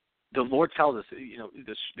 The Lord tells us,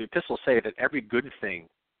 the epistles say that every good thing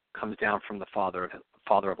comes down from the Father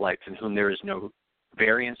of lights, in whom there is no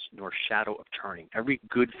variance nor shadow of turning. Every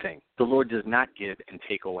good thing. The Lord does not give and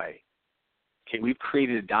take away. Okay, we've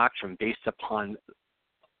created a doctrine based upon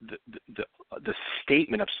the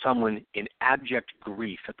statement of someone in abject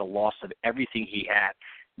grief at the loss of everything he had.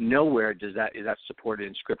 Nowhere is that supported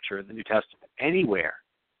in Scripture in the New Testament. Anywhere,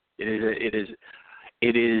 it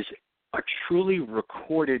is a truly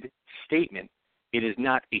recorded statement. It is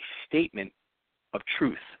not a statement of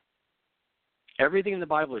truth. Everything in the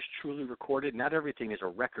Bible is truly recorded. Not everything is a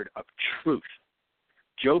record of truth.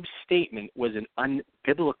 Job's statement was an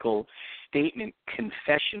unbiblical statement,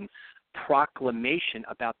 confession, proclamation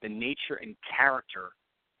about the nature and character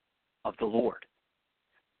of the Lord.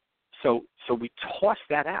 So we toss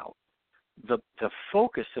that out. The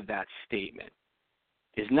focus of that statement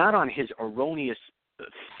is not on his erroneous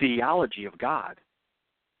theology of God.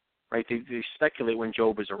 Right? They speculate when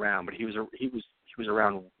Job was around, but he was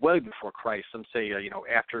around way before Christ. Some say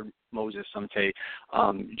after Moses. Some say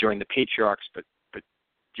during the patriarchs. But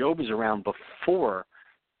Job was around before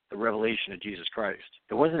the revelation of Jesus Christ.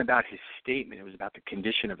 It wasn't about his statement. It was about the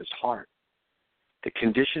condition of his heart. The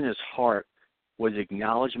condition of his heart was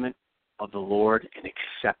acknowledgement of the Lord and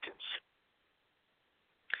acceptance.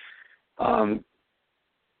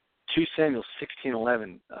 2 Samuel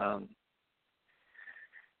 16:11.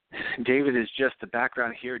 David is just the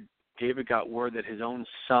background here. David got word that his own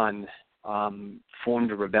son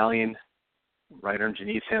formed a rebellion right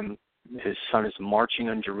underneath him. His son is marching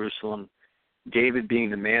on Jerusalem. David,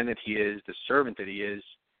 being the man that he is, the servant that he is,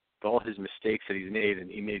 with all his mistakes that he's made,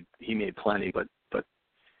 and he made plenty, but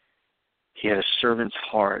he had a servant's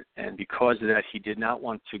heart, and because of that, he did not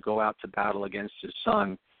want to go out to battle against his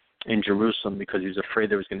son in Jerusalem because he was afraid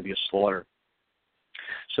there was going to be a slaughter.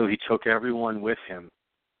 So he took everyone with him,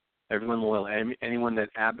 everyone loyal, anyone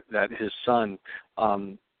that his son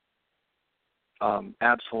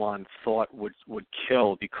Absalom thought would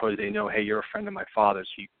kill because they know, hey, you're a friend of my father's.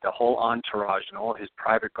 The whole entourage and all his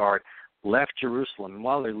private guard left Jerusalem. And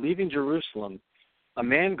while they're leaving Jerusalem, a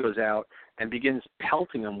man goes out and begins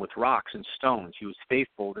pelting them with rocks and stones. He was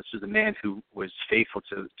faithful. This is a man who was faithful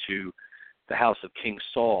to the house of King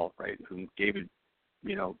Saul, right, whom David,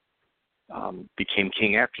 became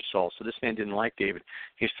king after Saul. So this man didn't like David.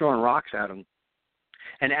 He's throwing rocks at him.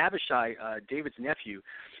 And Abishai, David's nephew,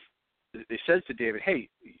 he says to David, hey,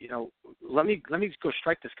 let me go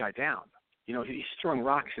strike this guy down. He's throwing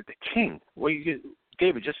rocks at the king. Well,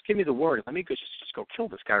 David, just give me the word. Let me just go kill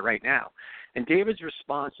this guy right now. And David's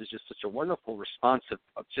response is just such a wonderful response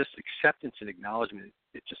of just acceptance and acknowledgement.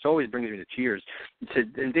 It just always brings me to tears.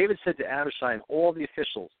 And David said to Abishai and all the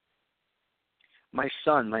officials, my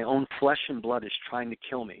son, my own flesh and blood is trying to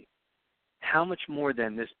kill me. How much more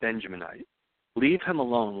than this Benjaminite? Leave him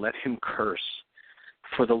alone. Let him curse.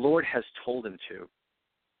 For the Lord has told him to.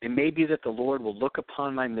 It may be that the Lord will look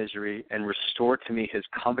upon my misery and restore to me his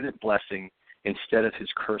covenant blessing instead of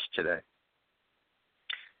his curse today.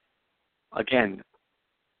 Again,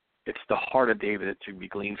 it's the heart of David to be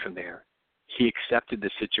gleaned from there. He accepted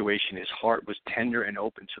the situation. His heart was tender and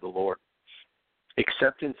open to the Lord.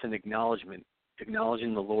 Acceptance and acknowledgement,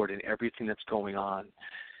 acknowledging the Lord in everything that's going on.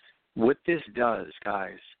 What this does,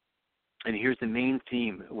 guys, and here's the main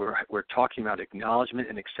theme, we're talking about acknowledgement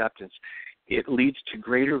and acceptance. It leads to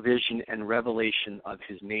greater vision and revelation of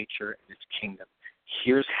his nature and his kingdom.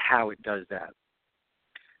 Here's how it does that.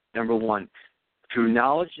 Number one, through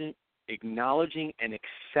acknowledging and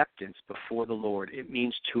acceptance before the Lord, it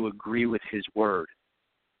means to agree with his word.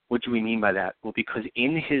 What do we mean by that? Well, because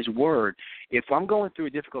in his word, if I'm going through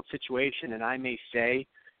a difficult situation and I may say,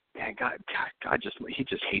 man, God he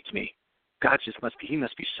just hates me. He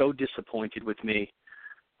must be so disappointed with me.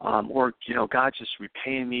 Or, God's just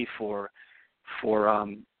repaying me for not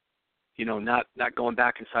going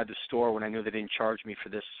back inside the store when I knew they didn't charge me for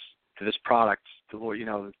this product, the Lord,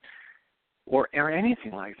 or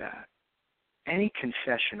anything like that. Any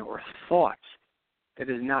confession or thought that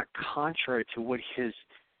is not contrary to what his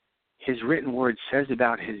written word says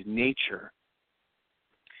about his nature,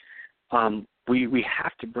 we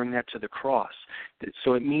have to bring that to the cross.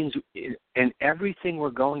 So it means in everything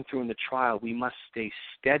we're going through in the trial, we must stay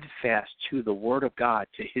steadfast to the Word of God,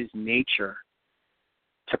 to his nature,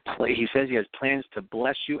 He says he has plans to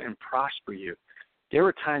bless you and prosper you. There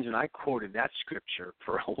were times when I quoted that scripture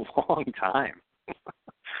for a long time.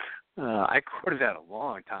 I quoted that a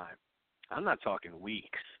long time. I'm not talking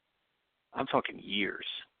weeks. I'm talking years.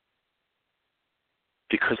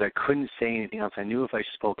 Because I couldn't say anything else. I knew if I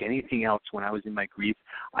spoke anything else when I was in my grief,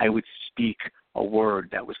 I would speak a word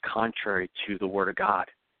that was contrary to the Word of God.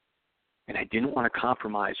 And I didn't want to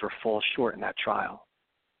compromise or fall short in that trial.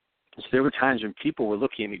 So there were times when people were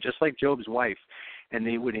looking at me, just like Job's wife, and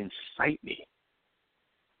they would incite me.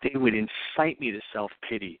 They would incite me to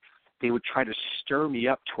self-pity. They would try to stir me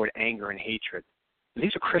up toward anger and hatred. And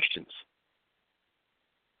these are Christians.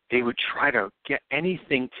 They would try to get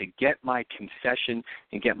anything to get my confession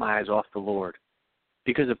and get my eyes off the Lord.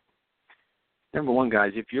 Because, number one,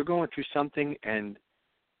 guys, if you're going through something and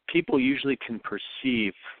people usually can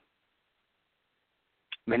perceive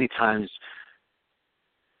many times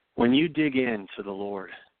when you dig into the Lord,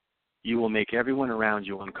 you will make everyone around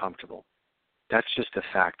you uncomfortable. That's just a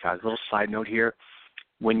fact, guys. A little side note here.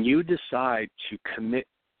 When you decide to commit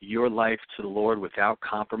your life to the Lord without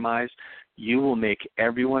compromise, you will make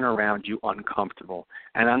everyone around you uncomfortable.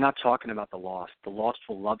 And I'm not talking about the lost. The lost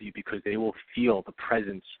will love you because they will feel the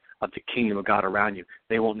presence of the kingdom of God around you.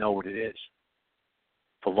 They won't know what it is.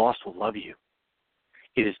 The lost will love you.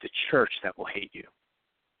 It is the church that will hate you.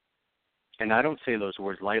 And I don't say those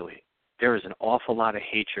words lightly. There is an awful lot of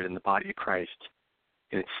hatred in the body of Christ,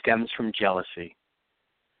 and it stems from jealousy.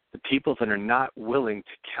 The people that are not willing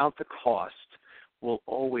to count the cost will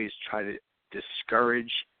always try to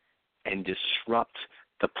discourage and disrupt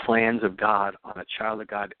the plans of God on a child of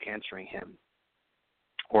God answering him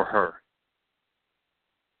or her.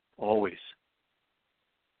 Always.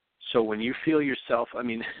 So when you feel yourself,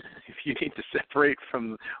 if you need to separate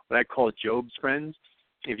from what I call Job's friends,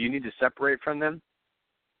 if you need to separate from them,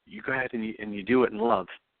 you go ahead and you do it in love.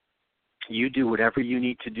 You do whatever you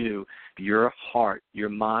need to do. Your heart, your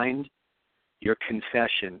mind, your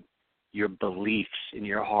confession, your beliefs in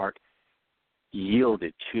your heart, yield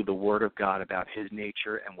it to the Word of God about His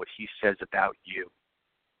nature and what He says about you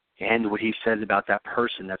and what He says about that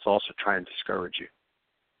person that's also trying to discourage you.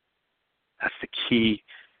 That's the key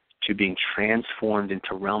to being transformed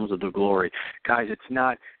into realms of the glory. Guys,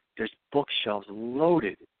 there's bookshelves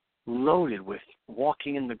loaded with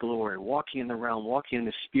walking in the glory, walking in the realm, walking in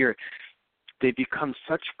the Spirit. They become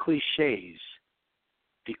such cliches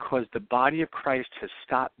because the body of Christ has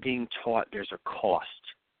stopped being taught there's a cost.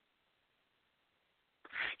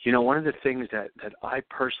 One of the things that I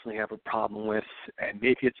personally have a problem with, and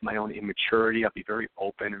maybe it's my own immaturity, I'll be very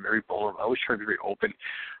open and very vulnerable. I always try to be very open.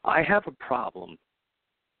 I have a problem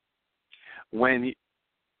when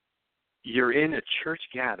you're in a church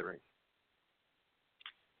gathering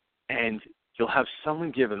and you'll have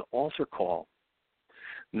someone give an altar call,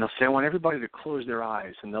 and they'll say, I want everybody to close their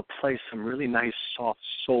eyes, and they'll play some really nice, soft,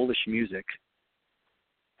 soulish music.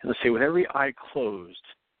 And they'll say, with every eye closed,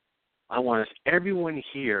 I want everyone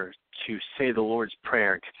here to say the Lord's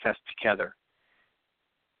Prayer and confess together.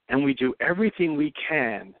 And we do everything we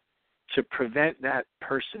can to prevent that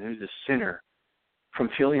person who's a sinner from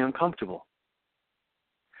feeling uncomfortable.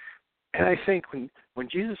 And I think when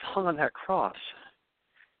Jesus hung on that cross,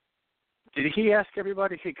 did he ask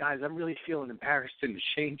everybody, hey guys, I'm really feeling embarrassed and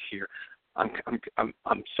ashamed here.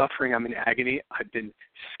 I'm suffering, I'm in agony, I've been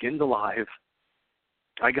skinned alive.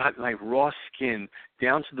 I got my raw skin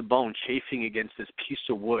down to the bone chafing against this piece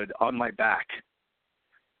of wood on my back.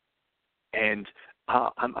 And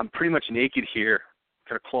I'm pretty much naked here,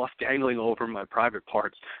 got a cloth dangling over my private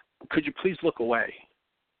parts. Could you please look away?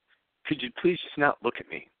 Could you please just not look at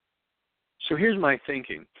me? So here's my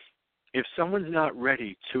thinking. If someone's not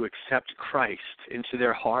ready to accept Christ into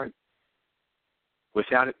their heart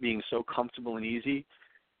without it being so comfortable and easy,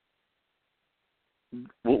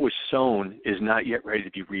 what was sown is not yet ready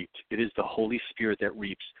to be reaped. It is the Holy Spirit that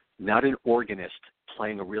reaps, not an organist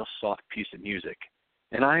playing a real soft piece of music.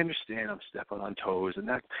 And I understand I'm stepping on toes, and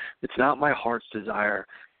that it's not my heart's desire.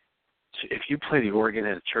 If you play the organ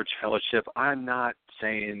at a church fellowship, I'm not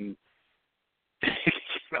saying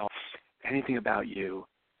anything about you.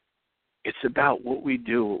 It's about what we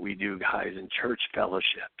do, guys, in church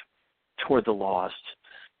fellowship toward the lost.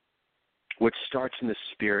 What starts in the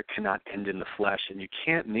spirit cannot end in the flesh, and you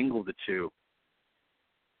can't mingle the two.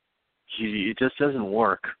 It just doesn't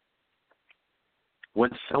work.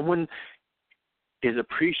 When someone is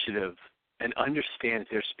appreciative and understands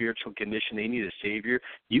their spiritual condition, they need a Savior,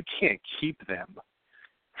 you can't keep them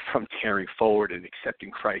from tearing forward and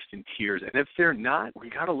accepting Christ in tears. And if they're not,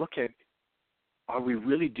 we got to look at, are we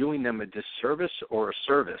really doing them a disservice or a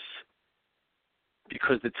service?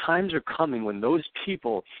 Because the times are coming when those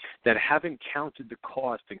people that haven't counted the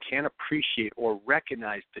cost and can't appreciate or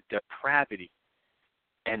recognize the depravity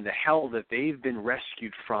and the hell that they've been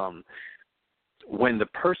rescued from, when the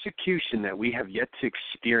persecution that we have yet to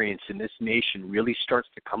experience in this nation really starts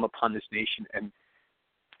to come upon this nation, and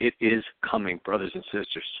it is coming, brothers and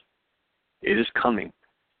sisters. It is coming.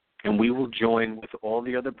 And we will join with all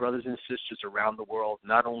the other brothers and sisters around the world,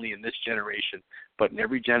 not only in this generation, but in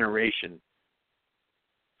every generation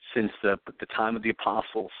since the time of the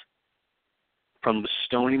apostles, from the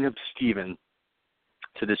stoning of Stephen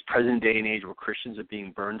to this present day and age where Christians are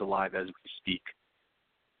being burned alive as we speak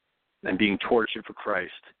and being tortured for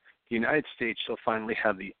Christ. The United States shall finally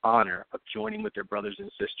have the honor of joining with their brothers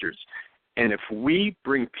and sisters. And if we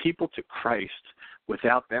bring people to Christ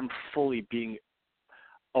without them fully being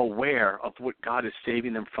aware of what God is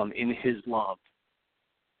saving them from in his love,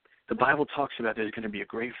 the Bible talks about there's going to be a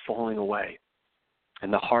great falling away,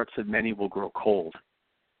 and the hearts of many will grow cold.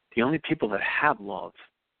 The only people that have love,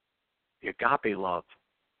 the agape love,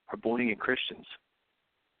 are born-again Christians.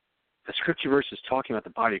 The scripture verse is talking about the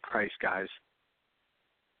body of Christ, guys.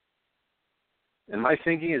 And my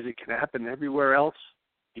thinking is it can happen everywhere else,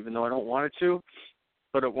 even though I don't want it to,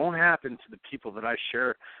 but it won't happen to the people that I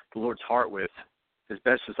share the Lord's heart with as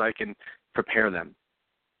best as I can prepare them.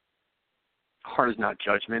 Heart is not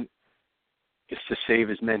judgment. It's to save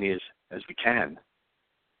as many as we can.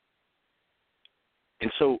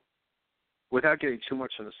 And so, without getting too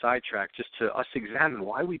much on the sidetrack, just to us examine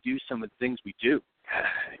why we do some of the things we do.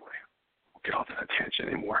 Anyway, we'll get off that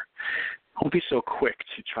tangent anymore. Don't be so quick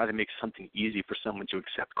to try to make something easy for someone to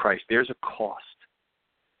accept Christ. There's a cost.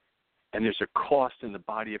 And there's a cost in the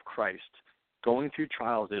body of Christ. Going through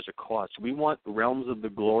trials, there's a cost. We want the realms of the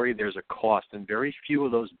glory, there's a cost. And very few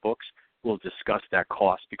of those books will discuss that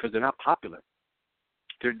cost because they're not popular.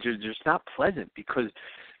 They're just not pleasant because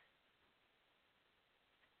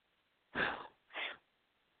the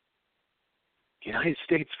United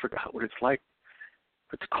States forgot what it's like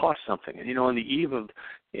but to cost something. And, on the eve of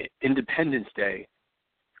Independence Day,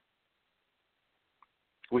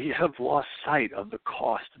 we have lost sight of the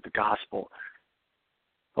cost of the gospel,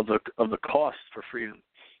 of the cost for freedom.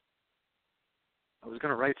 I was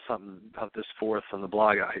going to write something about this fourth on the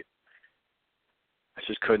blog. I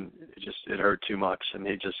just couldn't. It hurt too much. I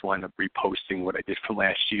may just wind up reposting what I did from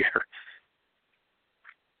last year.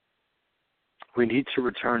 We need to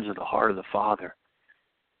return to the heart of the Father,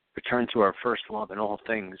 return to our first love in all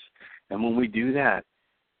things. And when we do that,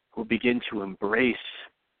 we'll begin to embrace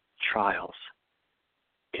trials,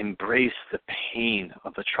 embrace the pain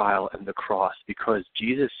of the trial and the cross, because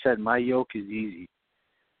Jesus said, my yoke is easy,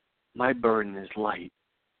 my burden is light.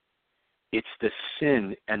 It's the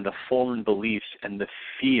sin and the fallen beliefs and the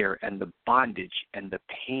fear and the bondage and the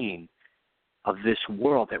pain of this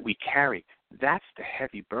world that we carry. That's the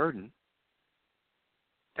heavy burden.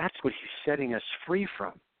 That's what he's setting us free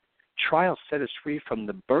from. Trials set us free from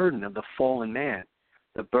the burden of the fallen man,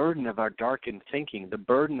 the burden of our darkened thinking, the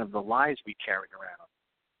burden of the lies we carried around.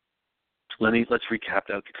 Let's recap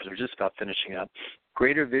that because we're just about finishing up.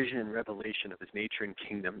 Greater vision and revelation of his nature and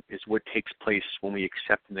kingdom is what takes place when we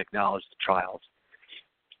accept and acknowledge the trials.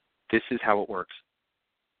 This is how it works.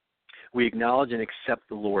 We acknowledge and accept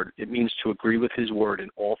the Lord. It means to agree with his word in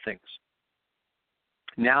all things.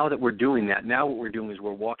 Now that we're doing that, now what we're doing is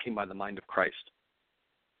we're walking by the mind of Christ.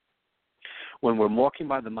 When we're walking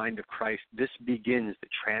by the mind of Christ, this begins the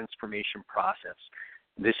transformation process.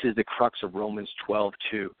 This is the crux of Romans 12:2.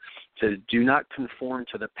 It says, do not conform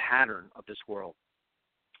to the pattern of this world,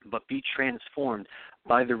 but be transformed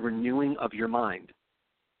by the renewing of your mind.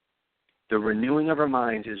 The renewing of our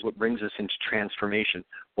minds is what brings us into transformation.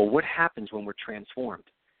 Well, what happens when we're transformed?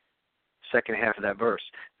 Second half of that verse.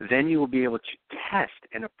 Then you will be able to test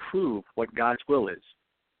and approve what God's will is,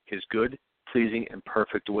 his good, pleasing, and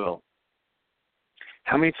perfect will.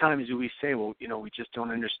 How many times do we say, well, we just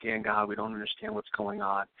don't understand God, we don't understand what's going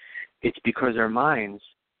on? It's because our minds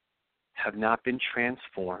have not been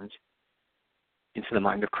transformed into the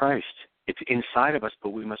mind of Christ. It's inside of us, but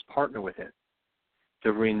we must partner with it.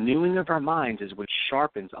 The renewing of our minds is what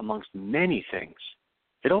sharpens, amongst many things.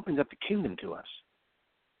 It opens up the kingdom to us.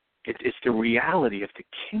 It's the reality of the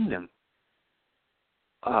kingdom.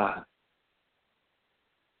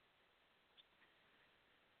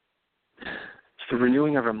 It's the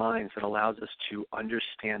renewing of our minds that allows us to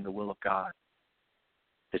understand the will of God.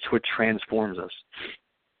 It's what transforms us.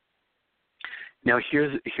 Now,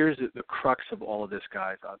 here's the crux of all of this,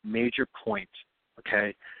 guys. A major point,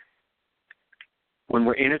 okay? When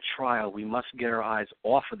we're in a trial, we must get our eyes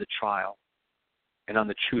off of the trial and on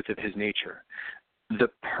the truth of his nature. the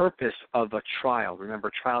purpose of a trial,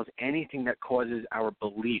 remember, trial is anything that causes our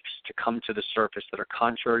beliefs to come to the surface that are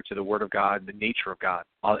contrary to the Word of God, the nature of God,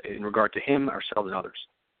 in regard to Him, ourselves, and others.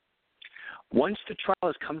 Once the trial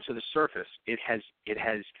has come to the surface, it has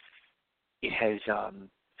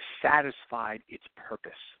satisfied its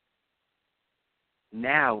purpose.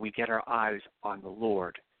 Now we get our eyes on the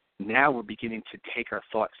Lord. Now we're beginning to take our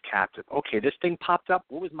thoughts captive. Okay, this thing popped up.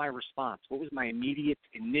 What was my response? What was my immediate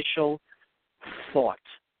initial thought,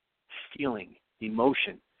 feeling,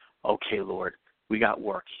 emotion? Okay, Lord, we got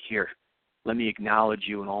work here. Let me acknowledge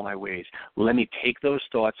you in all my ways. Let me take those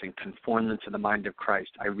thoughts and conform them to the mind of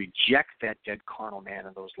Christ. I reject that dead carnal man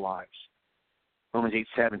and those lives. Romans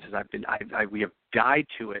 8:7 says, we have died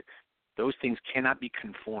to it. Those things cannot be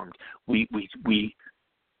conformed. We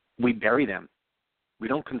bury them. We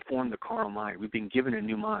don't conform the carnal mind. We've been given a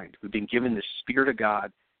new mind. We've been given the Spirit of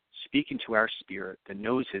God speaking to our spirit that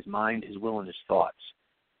knows His mind, His will, and His thoughts.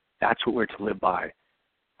 That's what we're to live by.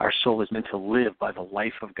 Our soul is meant to live by the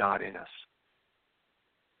life of God in us.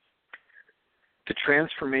 The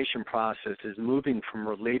transformation process is moving from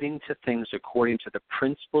relating to things according to the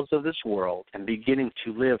principles of this world and beginning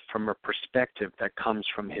to live from a perspective that comes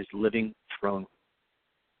from His living throne.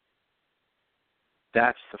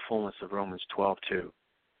 That's the fullness of Romans 12:2.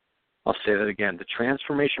 I'll say that again. The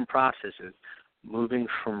transformation process is moving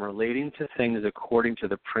from relating to things according to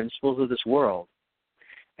the principles of this world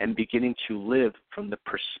and beginning to live from the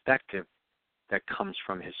perspective that comes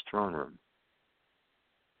from His throne room.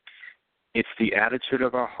 It's the attitude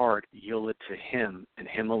of our heart yielded to Him and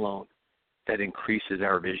Him alone that increases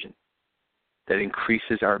our vision, that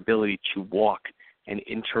increases our ability to walk and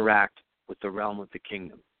interact with the realm of the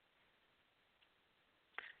kingdom.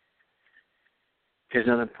 Here's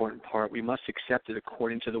another important part. We must accept it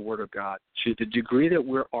according to the Word of God. To the degree that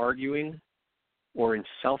we're arguing or in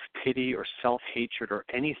self-pity or self-hatred or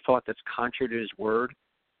any thought that's contrary to His Word,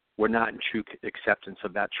 we're not in true acceptance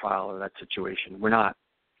of that trial or that situation. We're not.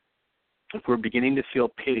 If we're beginning to feel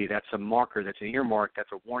pity, that's a marker, that's an earmark,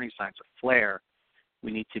 that's a warning sign, it's a flare.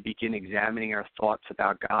 We need to begin examining our thoughts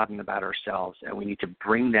about God and about ourselves, and we need to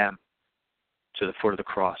bring them to the foot of the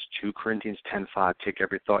cross. 2 Corinthians 10:5, take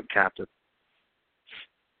every thought captive.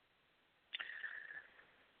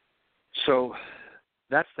 So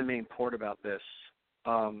that's the main part about this.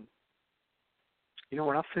 You know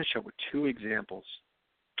what? I'll finish up with two examples.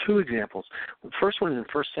 The first one is in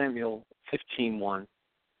 1 Samuel 15:1.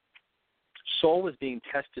 Saul was being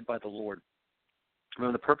tested by the Lord.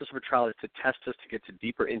 Remember, the purpose of a trial is to test us to get to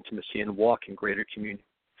deeper intimacy and walk in greater communion.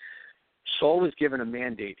 Saul was given a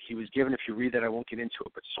mandate. He was given, if you read that, I won't get into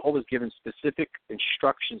it, but Saul was given specific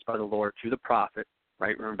instructions by the Lord through the prophet,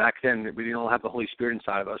 right? Remember, back then, we didn't all have the Holy Spirit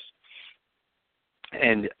inside of us.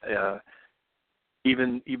 And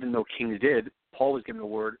even though kings did, Paul was given a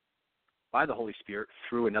word by the Holy Spirit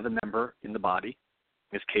through another member in the body.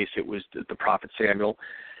 In this case, it was the prophet Samuel.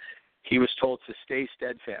 He was told to stay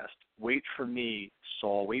steadfast. Wait for me,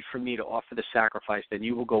 Saul. Wait for me to offer the sacrifice. Then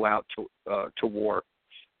you will go out to war.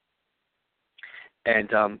 And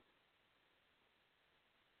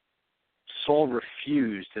Saul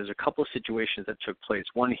refused. There's a couple of situations that took place.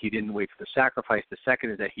 One, he didn't wait for the sacrifice. The second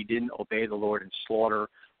is that he didn't obey the Lord and slaughter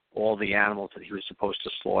all the animals that he was supposed to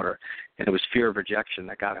slaughter. And it was fear of rejection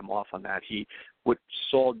that got him off on that. What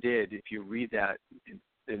Saul did, if you read that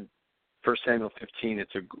in 1 Samuel 15,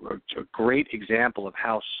 it's a great example of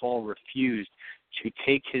how Saul refused to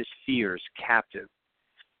take his fears captive.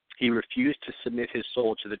 He refused to submit his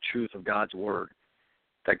soul to the truth of God's word,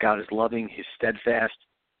 that God is loving, He's steadfast.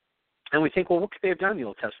 And we think, well, what could they have done in the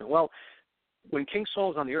Old Testament? Well, when King Saul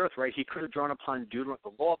was on the earth, right, he could have drawn upon the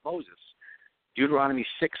law of Moses. Deuteronomy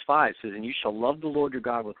 6:5 says, and you shall love the Lord your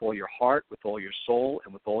God with all your heart, with all your soul,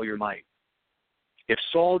 and with all your might. If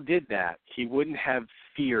Saul did that, he wouldn't have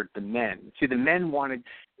feared the men. See, the men wanted,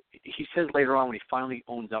 he says later on when he finally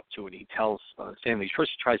owns up to it, he tells Samuel,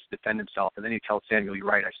 first he tries to defend himself, and then he tells Samuel, you're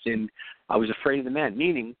right, I sinned, I was afraid of the men,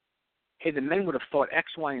 meaning, hey, the men would have thought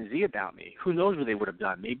X, Y, and Z about me. Who knows what they would have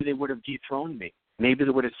done? Maybe they would have dethroned me. Maybe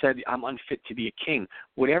they would have said I'm unfit to be a king.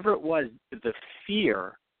 Whatever it was, the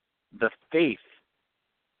fear, the faith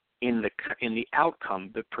in the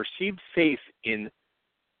outcome, the perceived faith in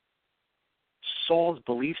Saul's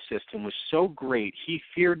belief system was so great, he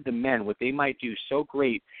feared the men, what they might do so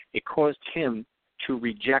great, it caused him to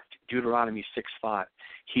reject Deuteronomy 6:5.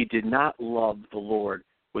 He did not love the Lord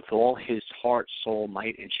with all his heart, soul,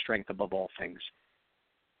 might, and strength above all things.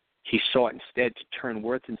 He sought instead to turn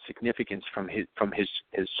worth and significance from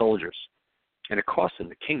his soldiers. And it cost him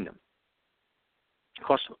the kingdom. It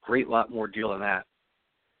cost him a great lot more deal than that.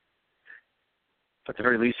 But at the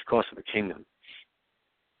very least, it cost him the kingdom.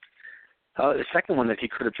 The second one that he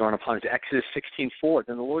could have drawn upon is Exodus 16:4.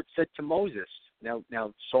 Then the Lord said to Moses, now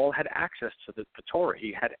Saul had access to the Torah.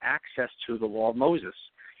 He had access to the law of Moses.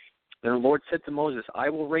 Then the Lord said to Moses, I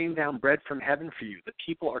will rain down bread from heaven for you. The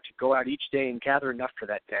people are to go out each day and gather enough for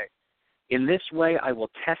that day. In this way I will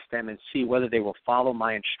test them and see whether they will follow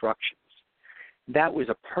my instructions. That was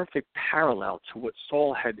a perfect parallel to what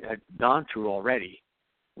Saul had gone through already,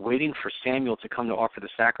 waiting for Samuel to come to offer the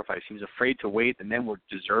sacrifice. He was afraid to wait. The men were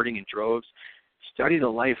deserting in droves. Study the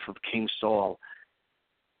life of King Saul.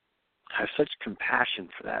 I have such compassion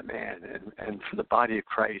for that man and for the body of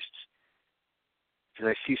Christ, because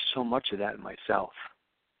I see so much of that in myself.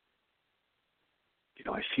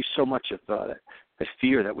 I see so much of the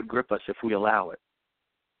fear that would grip us if we allow it.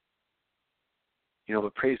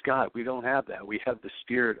 But praise God, we don't have that. We have the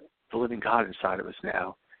Spirit of the living God inside of us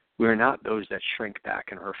now. We are not those that shrink back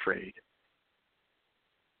and are afraid.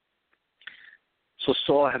 So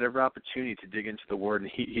Saul had every opportunity to dig into the Word,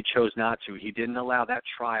 and he chose not to. He didn't allow that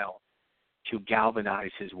trial to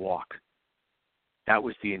galvanize his walk. That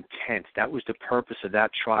was the intent. That was the purpose of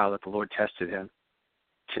that trial that the Lord tested him,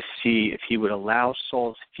 to see if he would allow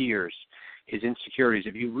Saul's fears, his insecurities.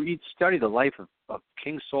 If you study the life of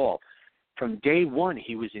King Saul, from day one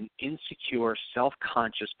he was an insecure,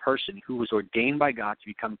 self-conscious person who was ordained by God to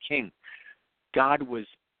become king. God was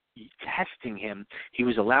testing him. He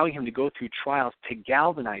was allowing him to go through trials to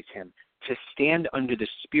galvanize him, to stand under the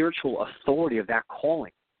spiritual authority of that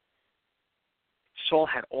calling. Saul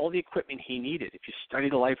had all the equipment he needed. If you study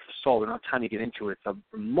the life of Saul, we don't have time to get into it. It's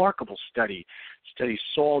a remarkable study. Study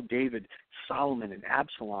Saul, David, Solomon, and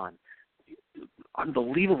Absalom.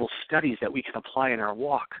 Unbelievable studies that we can apply in our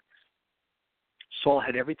walk. Saul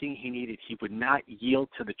had everything he needed. He would not yield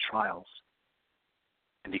to the trials.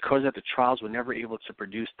 And because of the trials were never able to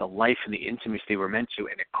produce the life and the intimacy they were meant to,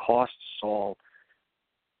 and it cost Saul,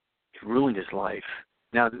 it ruined his life.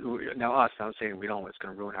 Now I'm saying it's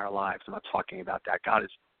going to ruin our lives. I'm not talking about that. God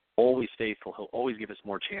is always faithful. He'll always give us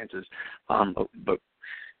more chances. But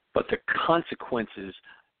the consequences,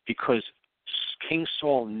 because King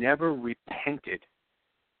Saul never repented,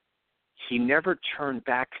 he never turned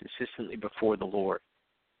back consistently before the Lord.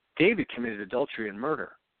 David committed adultery and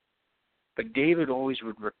murder, but David always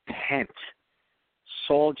would repent.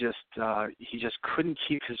 Saul just couldn't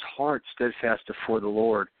keep his heart steadfast before the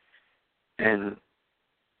Lord. And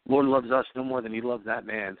Lord loves us no more than he loves that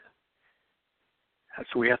man. That's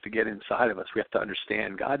what we have to get inside of us. We have to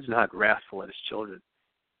understand God's not wrathful at his children.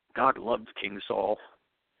 God loved King Saul,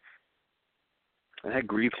 and that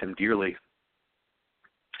grieved him dearly.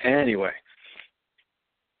 Anyway,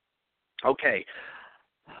 okay,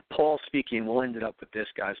 Paul speaking, we'll end it up with this,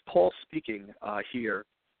 guys. Paul speaking here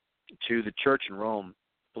to the church in Rome,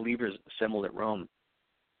 believers assembled at Rome.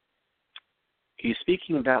 He's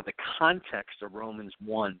speaking about the context of Romans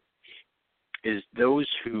 1 is those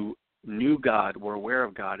who knew God, were aware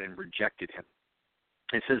of God, and rejected him.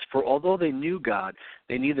 It says, for although they knew God,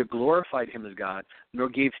 they neither glorified him as God nor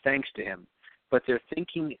gave thanks to him, but their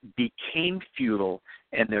thinking became futile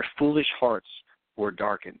and their foolish hearts were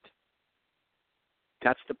darkened.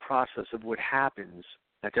 That's the process of what happens.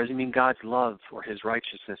 That doesn't mean God's love or his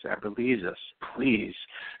righteousness ever leaves us. Please,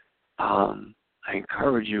 I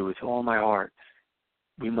encourage you with all my heart,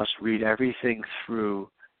 we must read everything through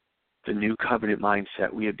the new covenant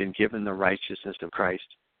mindset. We have been given the righteousness of Christ,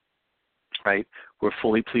 right? We're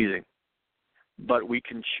fully pleasing. But we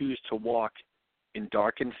can choose to walk in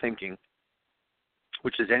darkened thinking,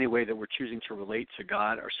 which is any way that we're choosing to relate to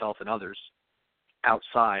God, ourselves, and others,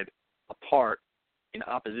 outside, apart, in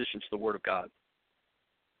opposition to the Word of God.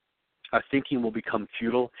 Our thinking will become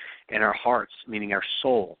futile, and our hearts, meaning our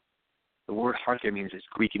soul, the word heart there means, it's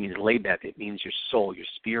Greek, it means lebed. It means your soul, your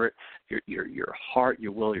spirit, your heart,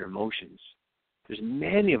 your will, your emotions. There's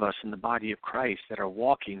many of us in the body of Christ that are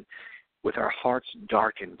walking with our hearts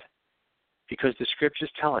darkened, because the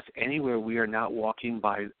scriptures tell us anywhere we are not walking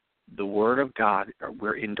by the word of God,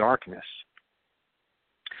 we're in darkness.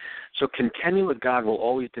 So contending with God will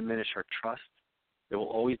always diminish our trust. It will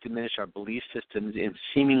always diminish our belief systems in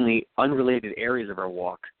seemingly unrelated areas of our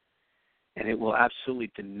walk. And it will absolutely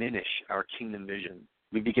diminish our kingdom vision.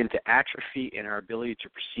 We begin to atrophy in our ability to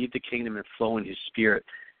perceive the kingdom and flow in his spirit.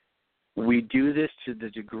 We do this to the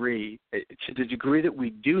degree that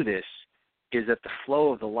we do this is that the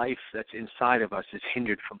flow of the life that's inside of us is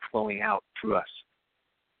hindered from flowing out through us.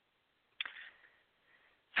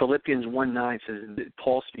 Philippians 1:9 says,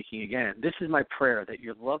 Paul speaking again, this is my prayer, that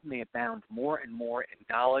your love may abound more and more in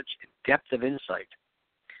knowledge and depth of insight,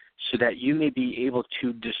 so that you may be able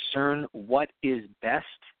to discern what is best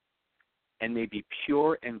and may be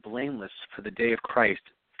pure and blameless for the day of Christ,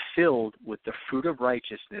 filled with the fruit of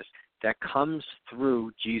righteousness that comes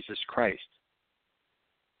through Jesus Christ,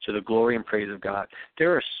 to the glory and praise of God.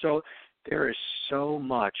 There is so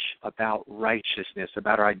much about righteousness,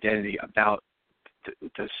 about our identity, about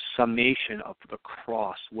the summation of the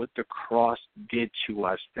cross, what the cross did to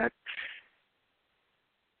us. That's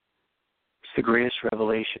the greatest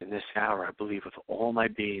revelation in this hour, I believe, with all my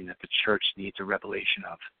being, that the church needs a revelation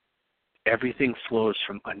of. Everything flows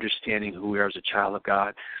from understanding who we are as a child of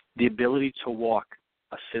God. The ability to walk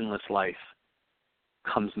a sinless life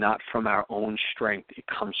comes not from our own strength. It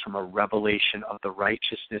comes from a revelation of the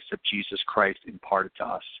righteousness of Jesus Christ imparted to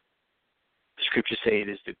us. The scriptures say it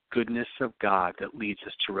is the goodness of God that leads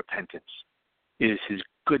us to repentance. It is his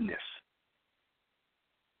goodness.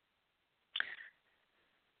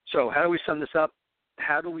 So how do we sum this up?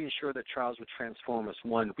 How do we ensure that trials will transform us?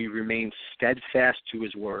 One, we remain steadfast to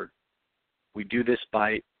his word. We do this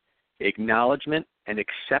by acknowledgement and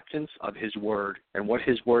acceptance of his word and what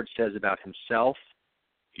his word says about himself,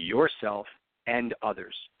 yourself, and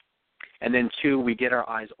others. And then two, we get our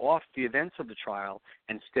eyes off the events of the trial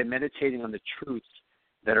and instead meditating on the truths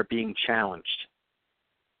that are being challenged.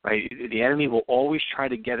 Right? The enemy will always try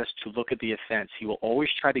to get us to look at the offense. He will always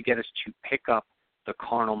try to get us to pick up the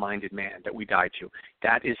carnal-minded man that we die to.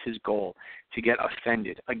 That is his goal, to get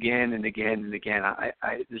offended again and again and again.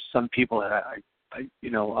 There's some people that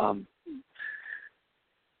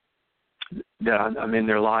I'm in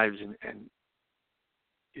their lives, and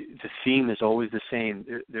the theme is always the same.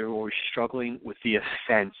 They're always struggling with the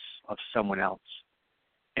offense of someone else.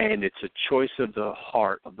 And it's a choice of the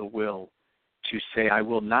heart, of the will, to say, I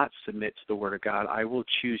will not submit to the Word of God. I will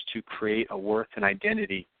choose to create a worth and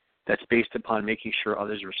identity that's based upon making sure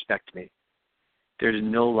others respect me. There's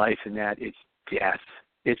no life in that. It's death.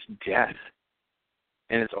 It's death.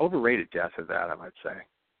 And it's overrated death of that, I might say.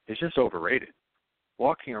 It's just overrated.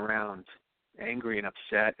 Walking around angry and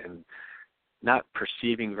upset and not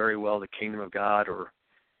perceiving very well the kingdom of God, or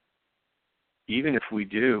even if we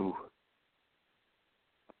do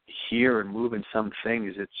hear and move in some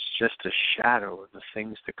things, it's just a shadow of the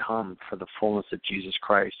things to come for the fullness of Jesus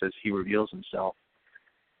Christ as he reveals himself.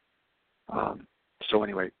 So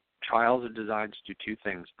anyway, trials are designed to do two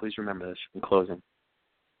things. Please remember this in closing.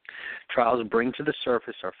 Trials bring to the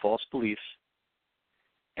surface our false beliefs,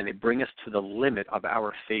 and they bring us to the limit of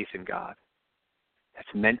our faith in God. That's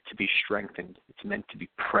meant to be strengthened. It's meant to be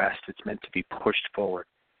pressed. It's meant to be pushed forward.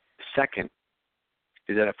 Second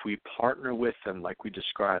is that if we partner with them like we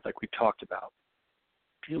described, like we talked about,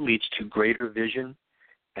 it leads to greater vision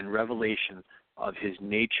and revelation of his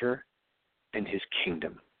nature and his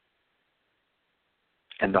kingdom.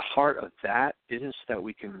 And the heart of that isn't so that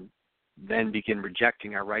we can then begin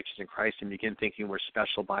rejecting our righteousness in Christ and begin thinking we're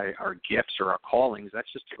special by our gifts or our callings.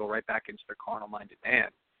 That's just to go right back into the carnal-minded man.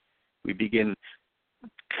 We begin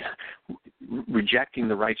rejecting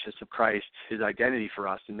the righteousness of Christ, his identity for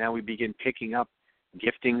us, and now we begin picking up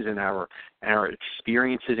giftings and our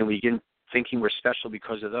experiences, and we begin thinking we're special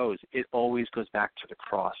because of those. It always goes back to the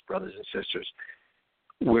cross, brothers and sisters.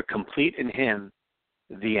 We're complete in him,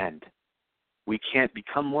 the end. We can't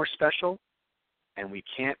become more special, and we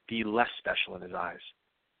can't be less special in his eyes.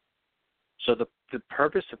 So the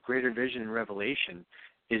purpose of greater vision and revelation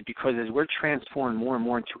is because as we're transformed more and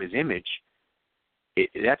more into his image,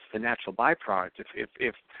 that's the natural byproduct.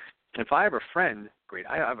 If I have a friend, great.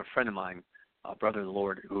 I have a friend of mine, a brother in the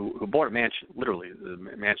Lord, who bought a mansion, literally the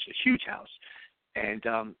mansion, a huge house, and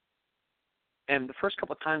the first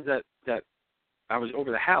couple of times that I was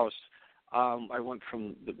over the house, I went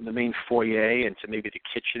from the main foyer into maybe the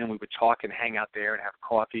kitchen, and we would talk and hang out there and have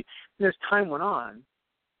coffee. And as time went on,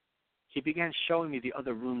 he began showing me the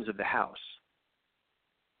other rooms of the house.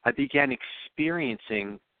 I began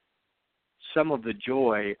experiencing some of the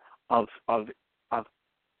joy of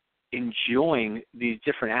enjoying these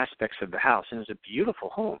different aspects of the house. And it was a beautiful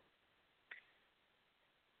home.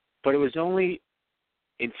 But it was only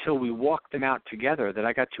until we walked them out together that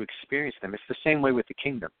I got to experience them. It's the same way with the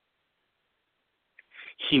kingdom.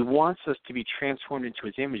 He wants us to be transformed into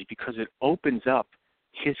his image because it opens up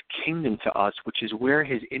his kingdom to us, which is where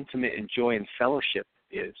his intimate and joy and fellowship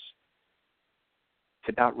is. It's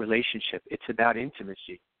about relationship. It's about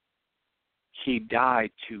intimacy. He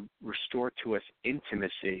died to restore to us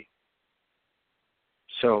intimacy.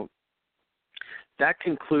 So that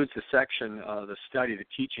concludes the section of the study, the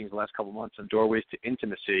teachings the last couple of months on doorways to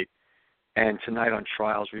intimacy, and tonight on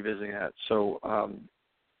trials, revisiting that. So,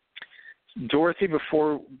 Dorothy,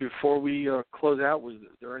 before we close out, was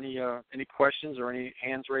there any questions or any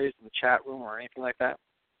hands raised in the chat room or anything like that?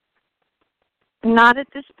 Not at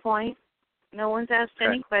this point. No one's asked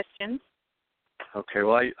any questions. Okay.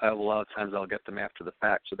 Well, a lot of times I'll get them after the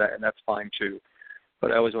fact, and that's fine too.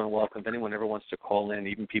 But I always want to welcome if anyone ever wants to call in,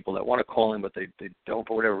 even people that want to call in but they don't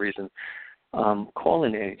for whatever reason. Call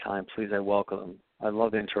in anytime, please. I welcome them. I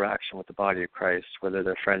love the interaction with the body of Christ, whether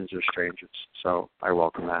they're friends or strangers. So I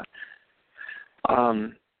welcome that.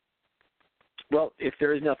 Well, if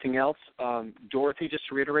there is nothing else, Dorothy, just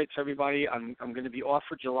to reiterate to everybody, I'm going to be off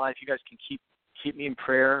for July. If you guys can keep me in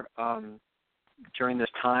prayer during this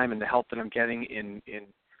time and the help that I'm getting in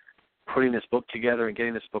putting this book together and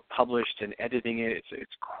getting this book published and editing it,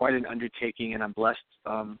 it's quite an undertaking, and I'm blessed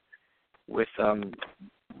with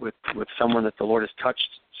someone that the Lord has touched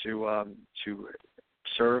to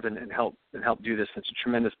serve and help do this. It's a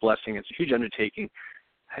tremendous blessing. It's a huge undertaking.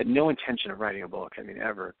 I had no intention of writing a book. I mean,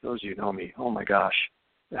 ever. Those of you who know me, oh my gosh,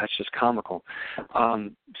 that's just comical.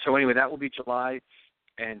 So anyway, that will be July,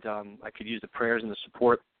 and I could use the prayers and the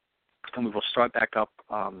support, and we will start back up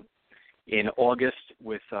in August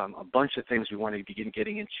with a bunch of things we want to begin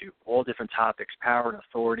getting into, all different topics, power and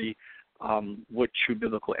authority, what true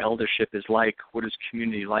biblical eldership is like, what does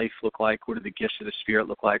community life look like, what do the gifts of the Spirit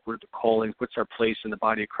look like, what are the callings, what's our place in the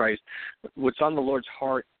body of Christ. What's on the Lord's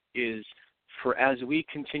heart is for as we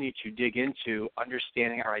continue to dig into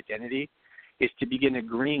understanding our identity, is to begin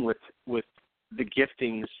agreeing with the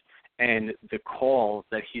giftings and the call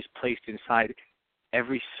that He's placed inside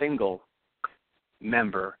every single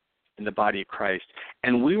member in the body of Christ.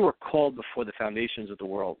 And we were called before the foundations of the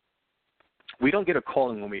world. We don't get a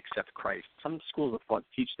calling when we accept Christ. Some schools of thought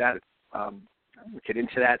teach that. We'll get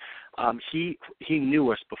into that. He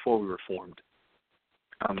knew us before we were formed.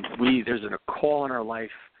 There's a call in our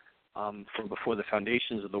life from before the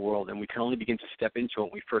foundations of the world, and we can only begin to step into it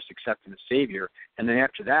when we first accept Him as Savior. And then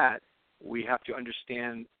after that, we have to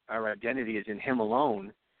understand our identity is in Him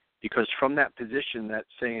alone, because from that position, that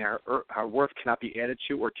saying our worth cannot be added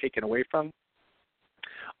to or taken away from,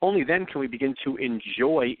 only then can we begin to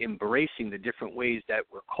enjoy embracing the different ways that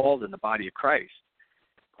we're called in the body of Christ.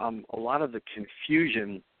 A lot of the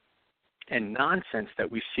confusion and nonsense that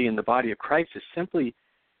we see in the body of Christ is simply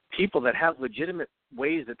people that have legitimate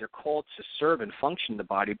ways that they're called to serve and function in the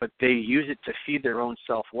body, but they use it to feed their own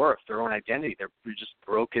self-worth, their own identity. They're just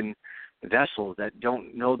broken vessels that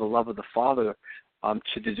don't know the love of the Father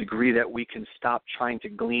to the degree that we can stop trying to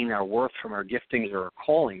glean our worth from our giftings or our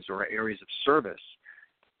callings or our areas of service.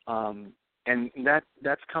 And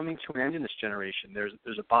that's coming to an end in this generation.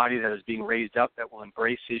 There's a body that is being raised up that will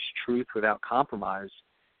embrace His truth without compromise,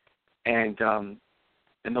 and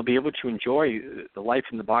they'll be able to enjoy the life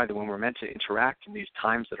in the body when we're meant to interact in these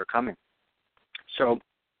times that are coming. So,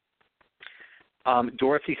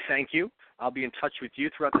 Dorothy, thank you. I'll be in touch with you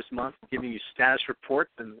throughout this month, giving you status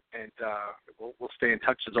reports, and we'll stay in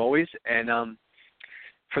touch as always. And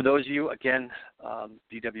for those of you, again,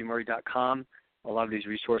 dwmurray.com, a lot of these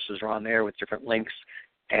resources are on there with different links.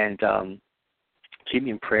 And keep me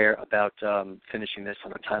in prayer about finishing this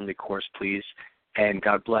on a timely course, please. And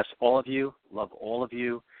God bless all of you, love all of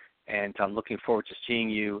you, and I'm looking forward to seeing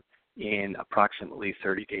you in approximately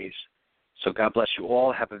 30 days. So God bless you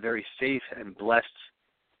all. Have a very safe and blessed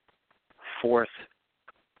 4th,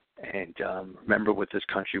 and remember what this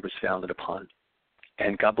country was founded upon.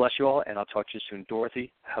 And God bless you all, and I'll talk to you soon.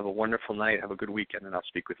 Dorothy, have a wonderful night. Have a good weekend, and I'll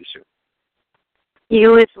speak with you soon.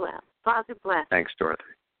 You as well. Father bless. Thanks, Dorothy.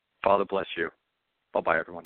 Father bless you. Bye-bye, everyone.